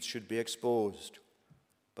his deeds should be exposed.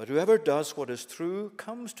 But whoever does what is true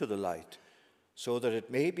comes to the light, so that it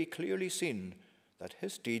may be clearly seen that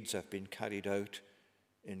his deeds have been carried out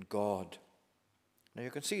in God. Now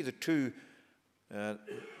you can see the two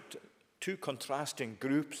contrasting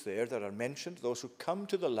groups there that are mentioned, those who come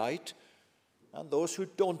to the light and those who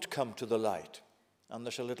don't come to the light. And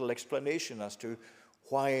there's a little explanation as to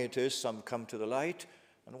why it is some come to the light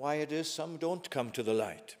and why it is some don't come to the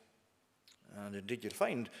light. And indeed you'll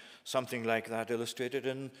find something like that illustrated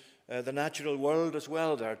in the natural world as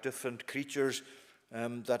well. There are different creatures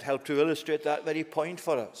that help to illustrate that very point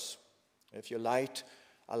for us. If you light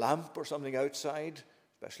a lamp or something outside,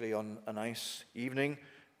 especially on a nice evening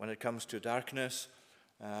when it comes to darkness,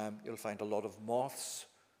 you'll find a lot of moths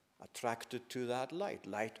attracted to that light.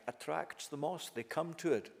 Light attracts the moths. They come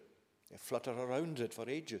to it. They flutter around it for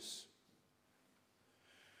ages.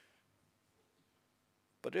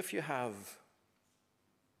 But if you have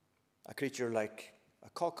a creature like a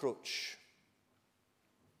cockroach,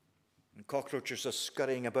 And cockroaches are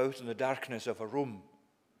scurrying about in the darkness of a room.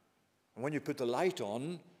 And when you put the light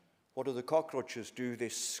on, what do the cockroaches do? They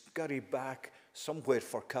scurry back somewhere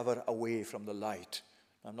for cover away from the light.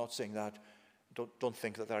 I'm not saying that. Don't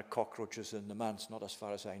think that there are cockroaches in the manse, not as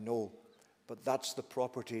far as I know. But that's the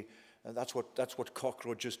property, and that's what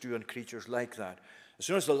cockroaches do and creatures like that. As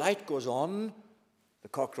soon as the light goes on, the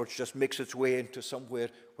cockroach just makes its way into somewhere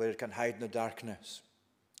where it can hide in the darkness.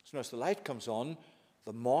 As soon as the light comes on,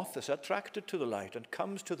 the moth is attracted to the light and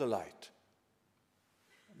comes to the light.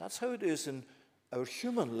 And that's how it is in our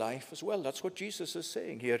human life as well. That's what Jesus is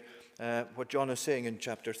saying here, what John is saying in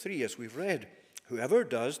chapter 3, as we've read. Whoever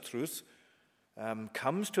does truth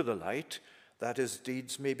comes to the light, that his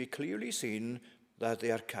deeds may be clearly seen, that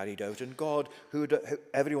they are carried out in God.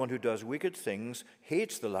 Everyone who does wicked things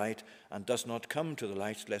hates the light and does not come to the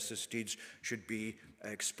light, lest his deeds should be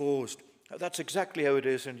exposed. That's exactly how it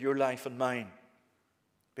is in your life and mine.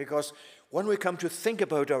 Because when we come to think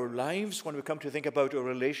about our lives, when we come to think about our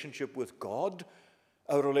relationship with God,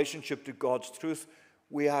 our relationship to God's truth,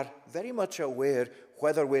 we are very much aware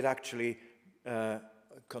whether we're actually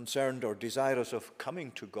concerned or desirous of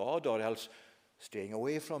coming to God or else staying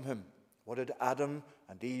away from him. What did Adam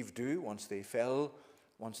and Eve do once they fell,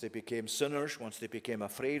 once they became sinners, once they became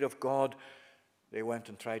afraid of God? They went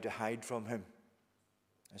and tried to hide from him.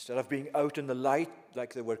 Instead of being out in the light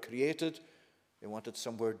like they were created, they wanted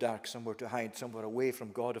somewhere dark, somewhere to hide, somewhere away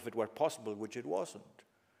from God if it were possible, which it wasn't.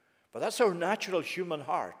 But that's our natural human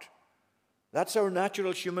heart. That's our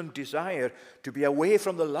natural human desire, to be away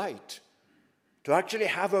from the light, to actually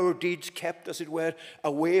have our deeds kept, as it were,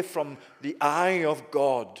 away from the eye of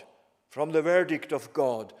God, from the verdict of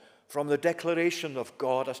God, from the declaration of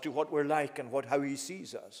God as to what we're like and how he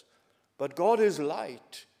sees us. But God is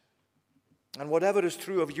light. And whatever is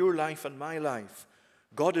true of your life and my life,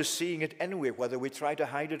 God is seeing it anyway, whether we try to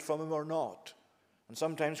hide it from him or not. And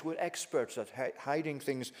sometimes we're experts at hiding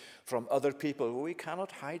things from other people. We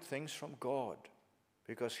cannot hide things from God,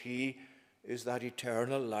 because he is that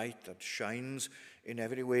eternal light that shines in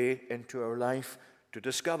every way into our life to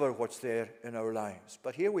discover what's there in our lives.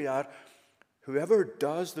 But here we are. Whoever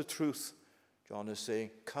does the truth, John is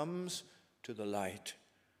saying, comes to the light,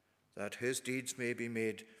 that his deeds may be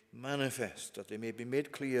made manifest, that they may be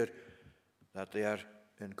made clear that they are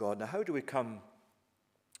in God. Now, how do we come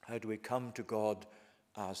to God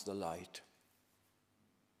as the light?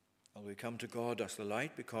 Well, we come to God as the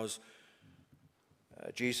light because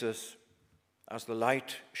Jesus, as the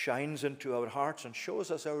light, shines into our hearts and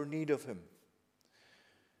shows us our need of him.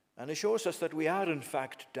 And he shows us that we are, in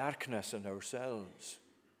fact, darkness in ourselves,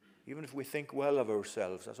 even if we think well of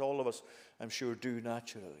ourselves, as all of us, I'm sure, do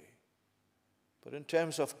naturally. But in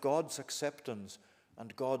terms of God's acceptance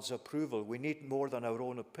and God's approval, we need more than our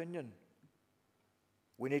own opinion.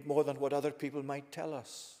 We need more than what other people might tell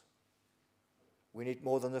us. We need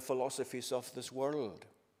more than the philosophies of this world.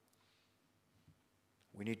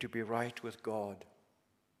 We need to be right with God.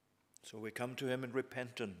 So we come to him in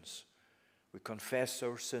repentance. We confess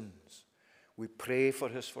our sins. We pray for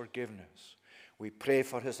his forgiveness. We pray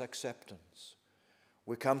for his acceptance.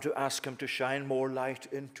 We come to ask him to shine more light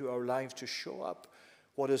into our lives, to show up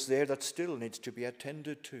what is there that still needs to be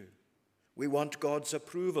attended to. We want God's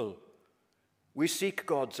approval. We seek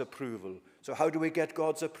God's approval. So how do we get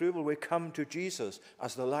God's approval? We come to Jesus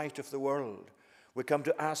as the light of the world. We come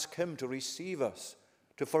to ask him to receive us,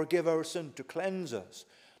 to forgive our sin, to cleanse us,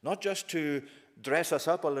 not just to dress us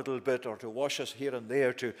up a little bit or to wash us here and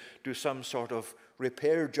there, to do some sort of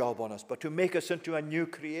repair job on us, but to make us into a new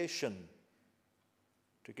creation,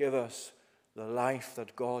 to give us the life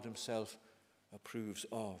that God himself approves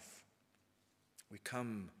of. We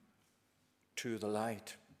come to the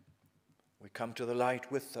light. We come to the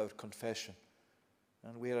light with our confession,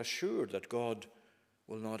 and we are assured that God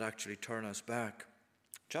will not actually turn us back.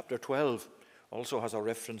 Chapter 12 also has a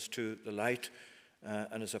reference to the light,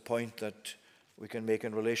 and is a point that we can make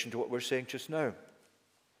in relation to what we're saying just now.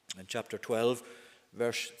 In chapter 12,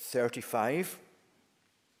 verse 35,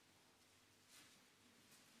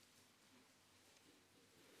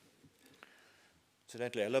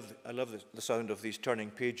 incidentally, I love the sound of these turning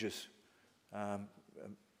pages,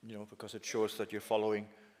 because it shows that you're following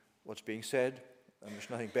what's being said. And there's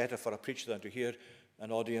nothing better for a preacher than to hear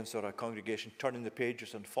an audience or a congregation turning the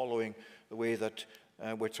pages and following the way that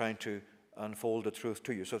we're trying to unfold the truth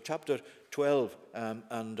to you. So chapter 12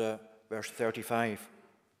 and verse 35.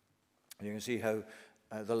 And you can see how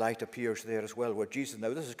the light appears there as well, where Jesus,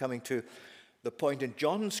 now this is coming to the point in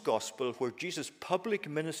John's gospel where Jesus' public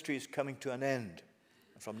ministry is coming to an end.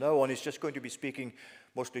 From now on, he's just going to be speaking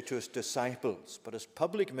mostly to his disciples, but his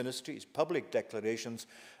public ministry, his public declarations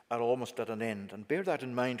are almost at an end. And bear that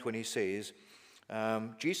in mind when he says,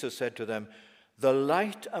 Jesus said to them, "The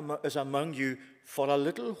light is among you for a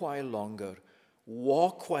little while longer.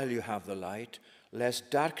 Walk while you have the light,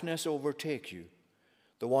 lest darkness overtake you.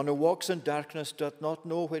 The one who walks in darkness doth not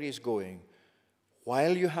know where he is going.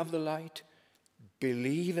 While you have the light,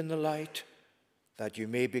 believe in the light, that you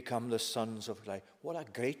may become the sons of light." What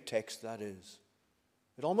a great text that is.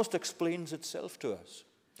 It almost explains itself to us.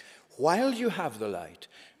 While you have the light,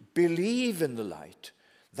 believe in the light,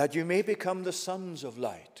 that you may become the sons of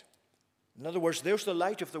light. In other words, there's the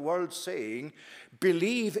light of the world saying,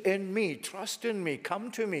 believe in me, trust in me,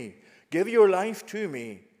 come to me, give your life to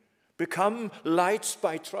me, become lights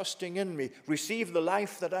by trusting in me, receive the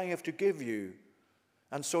life that I have to give you,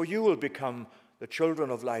 and so you will become the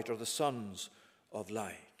children of light or the sons of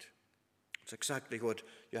light. It's exactly what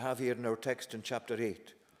you have here in our text in chapter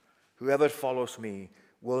 8. Whoever follows me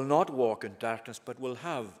will not walk in darkness, but will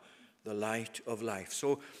have the light of life.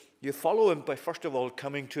 So you follow him by first of all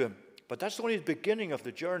coming to him. But that's only the beginning of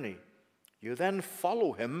the journey. You then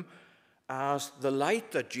follow him as the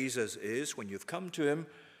light that Jesus is. When you've come to him,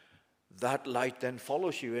 that light then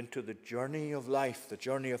follows you into the journey of life, the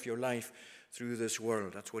journey of your life through this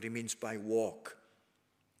world. That's what he means by walk.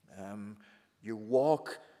 You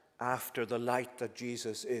walk after the light that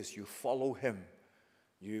Jesus is. You follow him.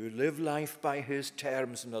 You live life by his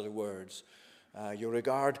terms, in other words. You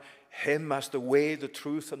regard him as the way, the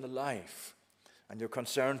truth, and the life. And you're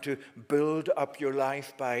concerned to build up your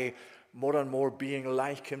life by more and more being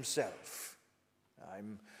like himself.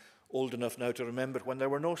 I'm old enough now to remember when there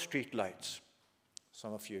were no street lights.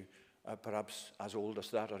 Some of you are perhaps as old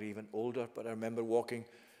as that or even older, but I remember walking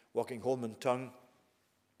home in Tongue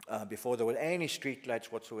before there were any street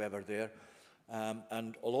lights whatsoever there.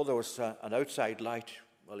 And although there was an outside light,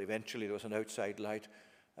 well, eventually there was an outside light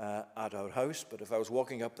at our house, but if I was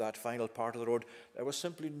walking up that final part of the road, there was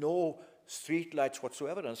simply no street lights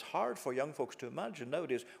whatsoever. And it's hard for young folks to imagine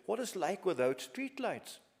nowadays what it's like without street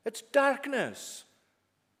lights. It's darkness.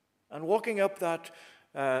 And walking up that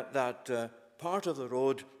part of the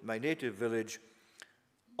road, my native village,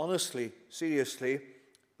 honestly, seriously,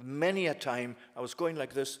 many a time I was going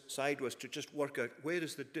like this sideways to just work out where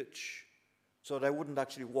is the ditch, so that I wouldn't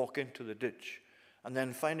actually walk into the ditch. And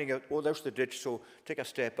then finding out, oh, there's the ditch, so take a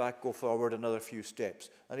step back, go forward another few steps.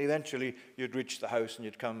 And eventually you'd reach the house and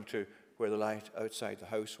you'd come to where the light outside the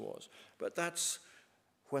house was. But that's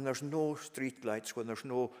when there's no street lights, when there's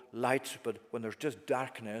no lights, but when there's just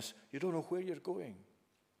darkness, you don't know where you're going.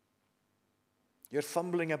 You're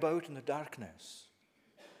fumbling about in the darkness.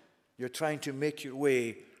 You're trying to make your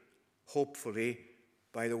way, hopefully,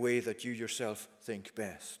 by the way that you yourself think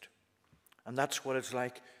best. And that's what it's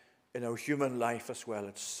like in our human life as well.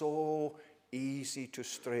 It's so easy to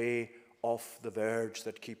stray off the verge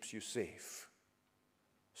that keeps you safe.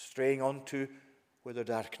 Straying onto where the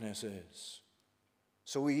darkness is.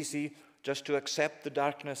 So easy just to accept the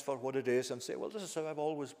darkness for what it is and say, well, this is how I've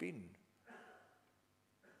always been.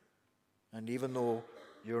 And even though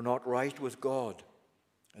you're not right with God,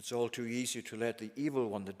 it's all too easy to let the evil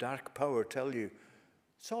one, the dark power, tell you,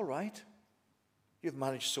 it's all right. You've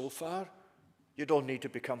managed so far. You don't need to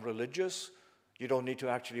become religious. You don't need to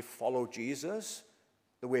actually follow Jesus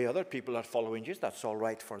the way other people are following Jesus. That's all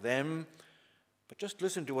right for them. But just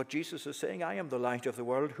listen to what Jesus is saying. I am the light of the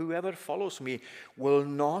world. Whoever follows me will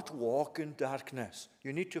not walk in darkness.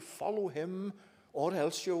 You need to follow him, or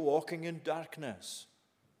else you're walking in darkness.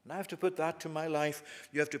 And I have to put that to my life.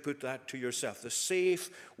 You have to put that to yourself. The safe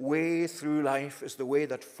way through life is the way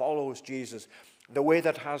that follows Jesus. The way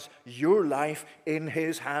that has your life in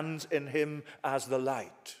his hands, in him as the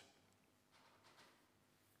light.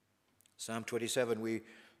 Psalm 27 we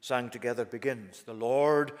sang together begins, the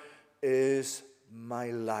Lord is my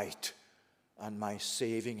light and my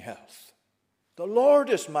saving health. The Lord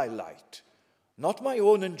is my light, not my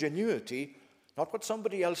own ingenuity, not what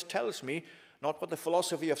somebody else tells me, not what the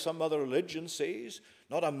philosophy of some other religion says,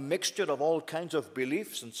 not a mixture of all kinds of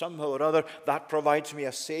beliefs and somehow or other that provides me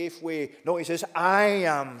a safe way. No, he says, I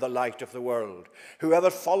am the light of the world.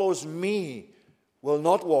 Whoever follows me will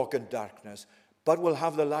not walk in darkness, but will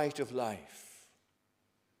have the light of life.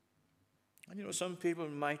 And you know, some people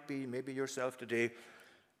might be, maybe yourself today,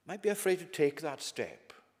 might be afraid to take that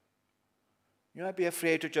step. You might be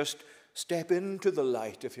afraid to just step into the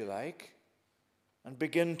light, if you like, and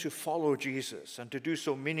begin to follow Jesus and to do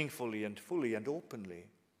so meaningfully and fully and openly.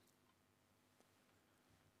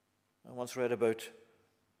 I once read about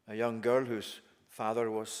a young girl whose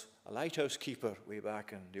father was a lighthouse keeper way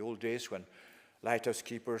back in the old days when lighthouse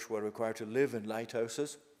keepers were required to live in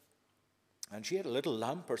lighthouses. And she had a little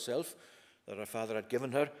lamp herself that her father had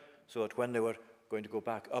given her, so that when they were going to go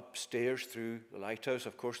back upstairs through the lighthouse,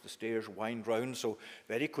 of course the stairs wind round, so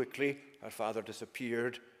very quickly her father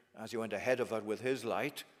disappeared as he went ahead of her with his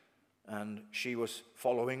light, and she was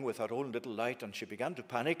following with her own little light, and she began to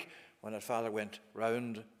panic when her father went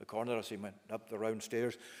round the corner as he went up the round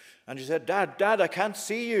stairs. And she said, Dad, I can't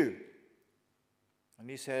see you. And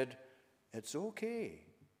he said, it's okay.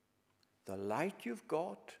 The light you've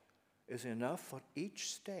got is enough for each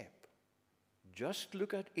step. Just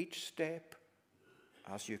look at each step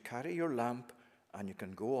as you carry your lamp, and you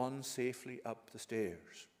can go on safely up the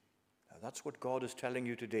stairs. Now, that's what God is telling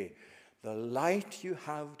you today. The light you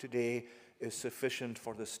have today is sufficient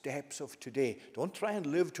for the steps of today. Don't try and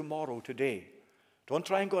live tomorrow today. Don't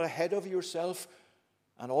try and go ahead of yourself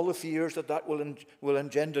and all the fears that will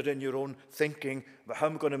engender in your own thinking about how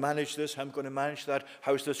I'm going to manage this, how I'm going to manage that,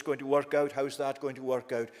 how's this going to work out, how's that going to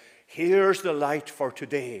work out. Here's the light for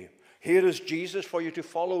today. Here is Jesus for you to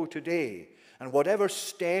follow today. And whatever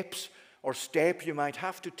steps or step you might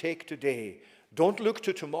have to take today, don't look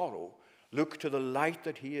to tomorrow. Look to the light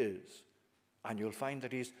that he is. And you'll find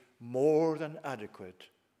that he's more than adequate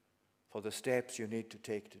for the steps you need to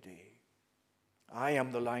take today. I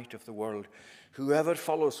am the light of the world. Whoever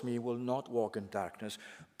follows me will not walk in darkness,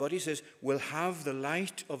 but he says, will have the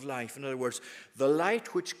light of life. In other words, the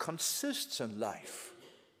light which consists in life.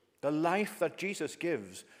 The life that Jesus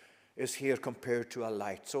gives is here compared to a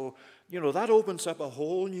light. So, that opens up a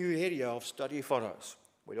whole new area of study for us.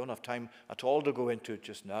 We don't have time at all to go into it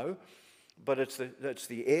just now, but it's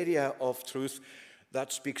the area of truth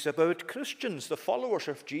that speaks about Christians, the followers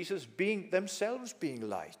of Jesus, being themselves being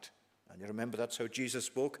light. And you remember that's how Jesus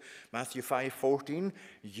spoke, Matthew 5:14.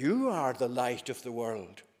 You are the light of the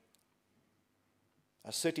world.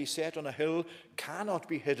 A city set on a hill cannot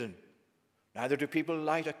be hidden. Neither do people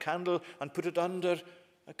light a candle and put it under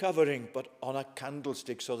a covering, but on a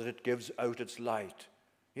candlestick so that it gives out its light.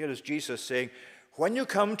 Here is Jesus saying, when you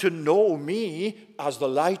come to know me as the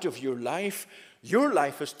light of your life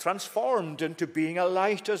is transformed into being a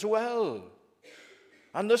light as well.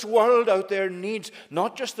 And this world out there needs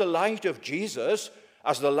not just the light of Jesus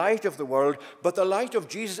as the light of the world, but the light of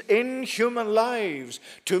Jesus in human lives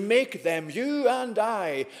to make them, you and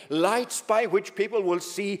I, lights by which people will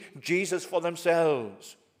see Jesus for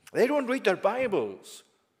themselves. They don't read their Bibles.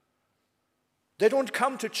 They don't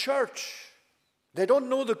come to church. They don't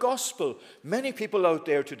know the gospel. Many people out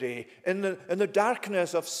there today, in the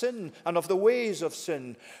darkness of sin and of the ways of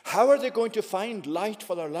sin, how are they going to find light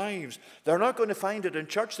for their lives? They're not going to find it in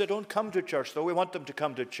church. They don't come to church, though we want them to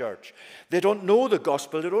come to church. They don't know the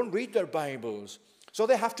gospel. They don't read their Bibles. So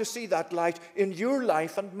they have to see that light in your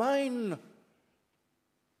life and mine.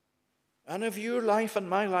 And if your life and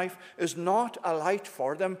my life is not a light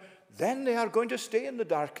for them, then they are going to stay in the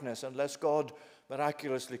darkness unless God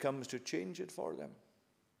miraculously comes to change it for them.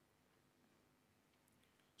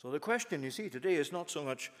 So the question you see today is not so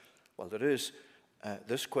much, there is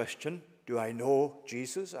this question, do I know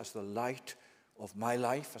Jesus as the light of my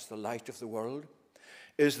life, as the light of the world?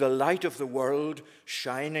 Is the light of the world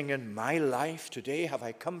shining in my life today? Have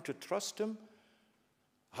I come to trust him?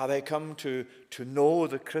 Have I come to know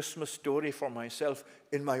the Christmas story for myself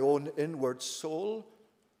in my own inward soul?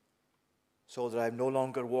 So that I'm no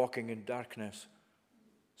longer walking in darkness,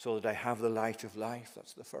 so that I have the light of life.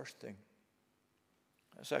 That's the first thing.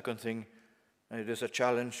 The second thing, and it is a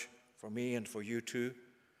challenge for me and for you too,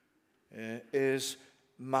 is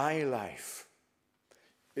my life.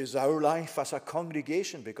 Is our life as a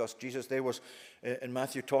congregation, because Jesus there was in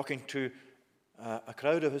Matthew talking to a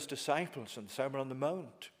crowd of his disciples in the Sermon on the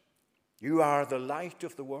Mount. You are the light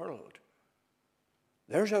of the world.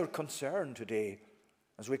 There's our concern today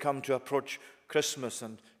as we come to approach Christmas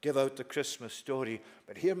and give out the Christmas story.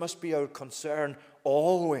 But here must be our concern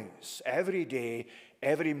always, every day,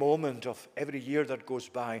 every moment of every year that goes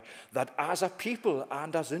by, that as a people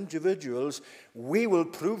and as individuals, we will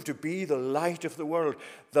prove to be the light of the world,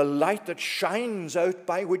 the light that shines out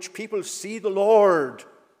by which people see the Lord,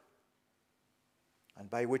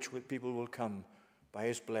 and by which people will come by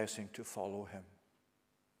his blessing to follow him.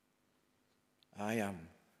 I am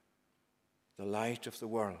the light of the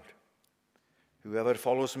world. Whoever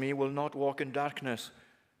follows me will not walk in darkness,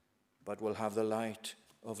 but will have the light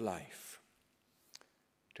of life.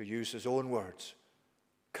 To use his own words,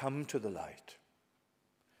 come to the light,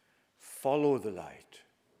 follow the light,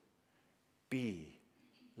 be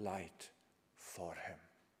light for him.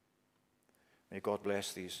 May God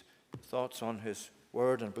bless these thoughts on his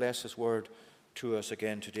word and bless his word to us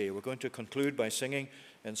again today. We're going to conclude by singing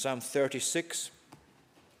in Psalm 36.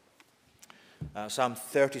 Psalm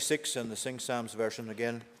 36 in the Sing Psalms version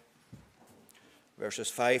again, verses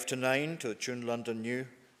 5 to 9 to the tune London New.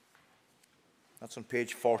 That's on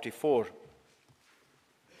page 44.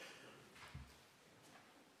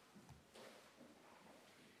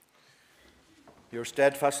 Your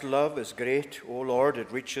steadfast love is great, O Lord,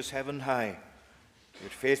 it reaches heaven high. Your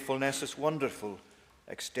faithfulness is wonderful,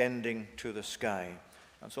 extending to the sky.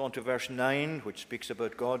 And so on to verse 9, which speaks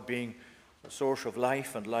about God being the source of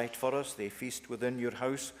life and light for us. They feast within your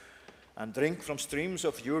house and drink from streams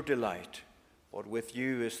of your delight. For with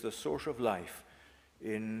you is the source of life.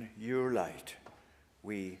 In your light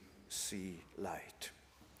we see light.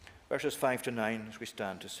 Verses 5 to 9 as we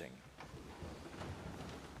stand to sing.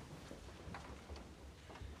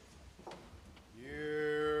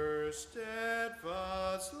 Your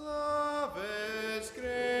steadfast love is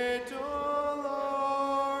great, O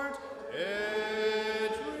Lord.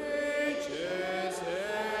 It reaches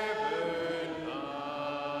heaven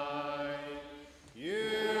high.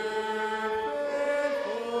 Your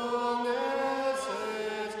faithfulness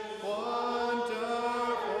is wonderful,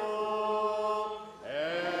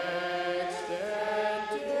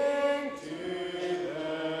 extending to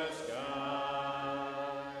the sky.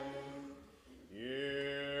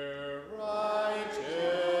 Your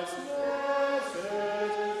righteousness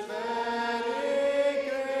is very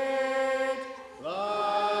great,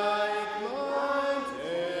 like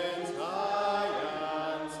mountains high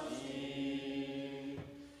and steep.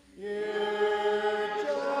 Your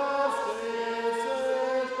justice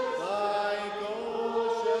is like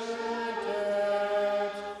ocean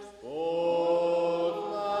depths,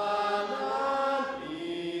 both land and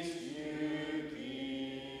peace you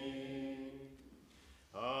keep.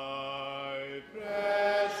 How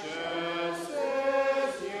precious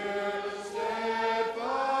is your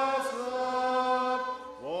steadfast love,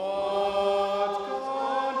 what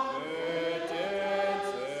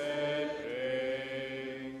confidence it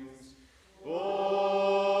brings.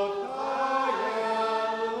 Both high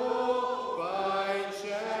and low find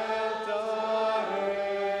shelter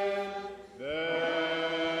in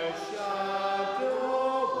the shadow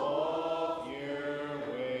of your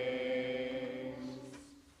wings.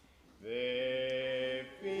 They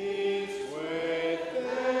feast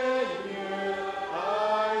within your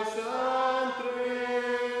house and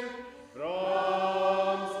drink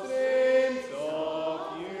from streams of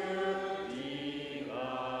your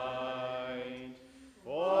delight.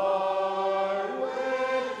 For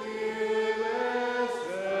with you is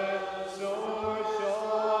the source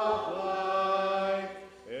of life.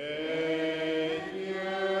 In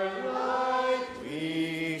your light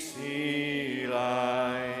We see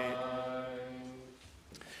light.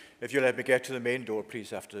 If you let me get to the main door,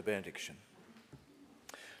 please, after the benediction.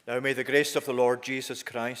 Now may the grace of the Lord Jesus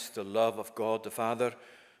Christ, the love of God the Father,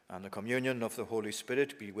 and the communion of the Holy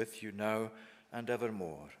Spirit be with you now and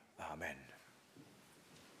evermore. Amen.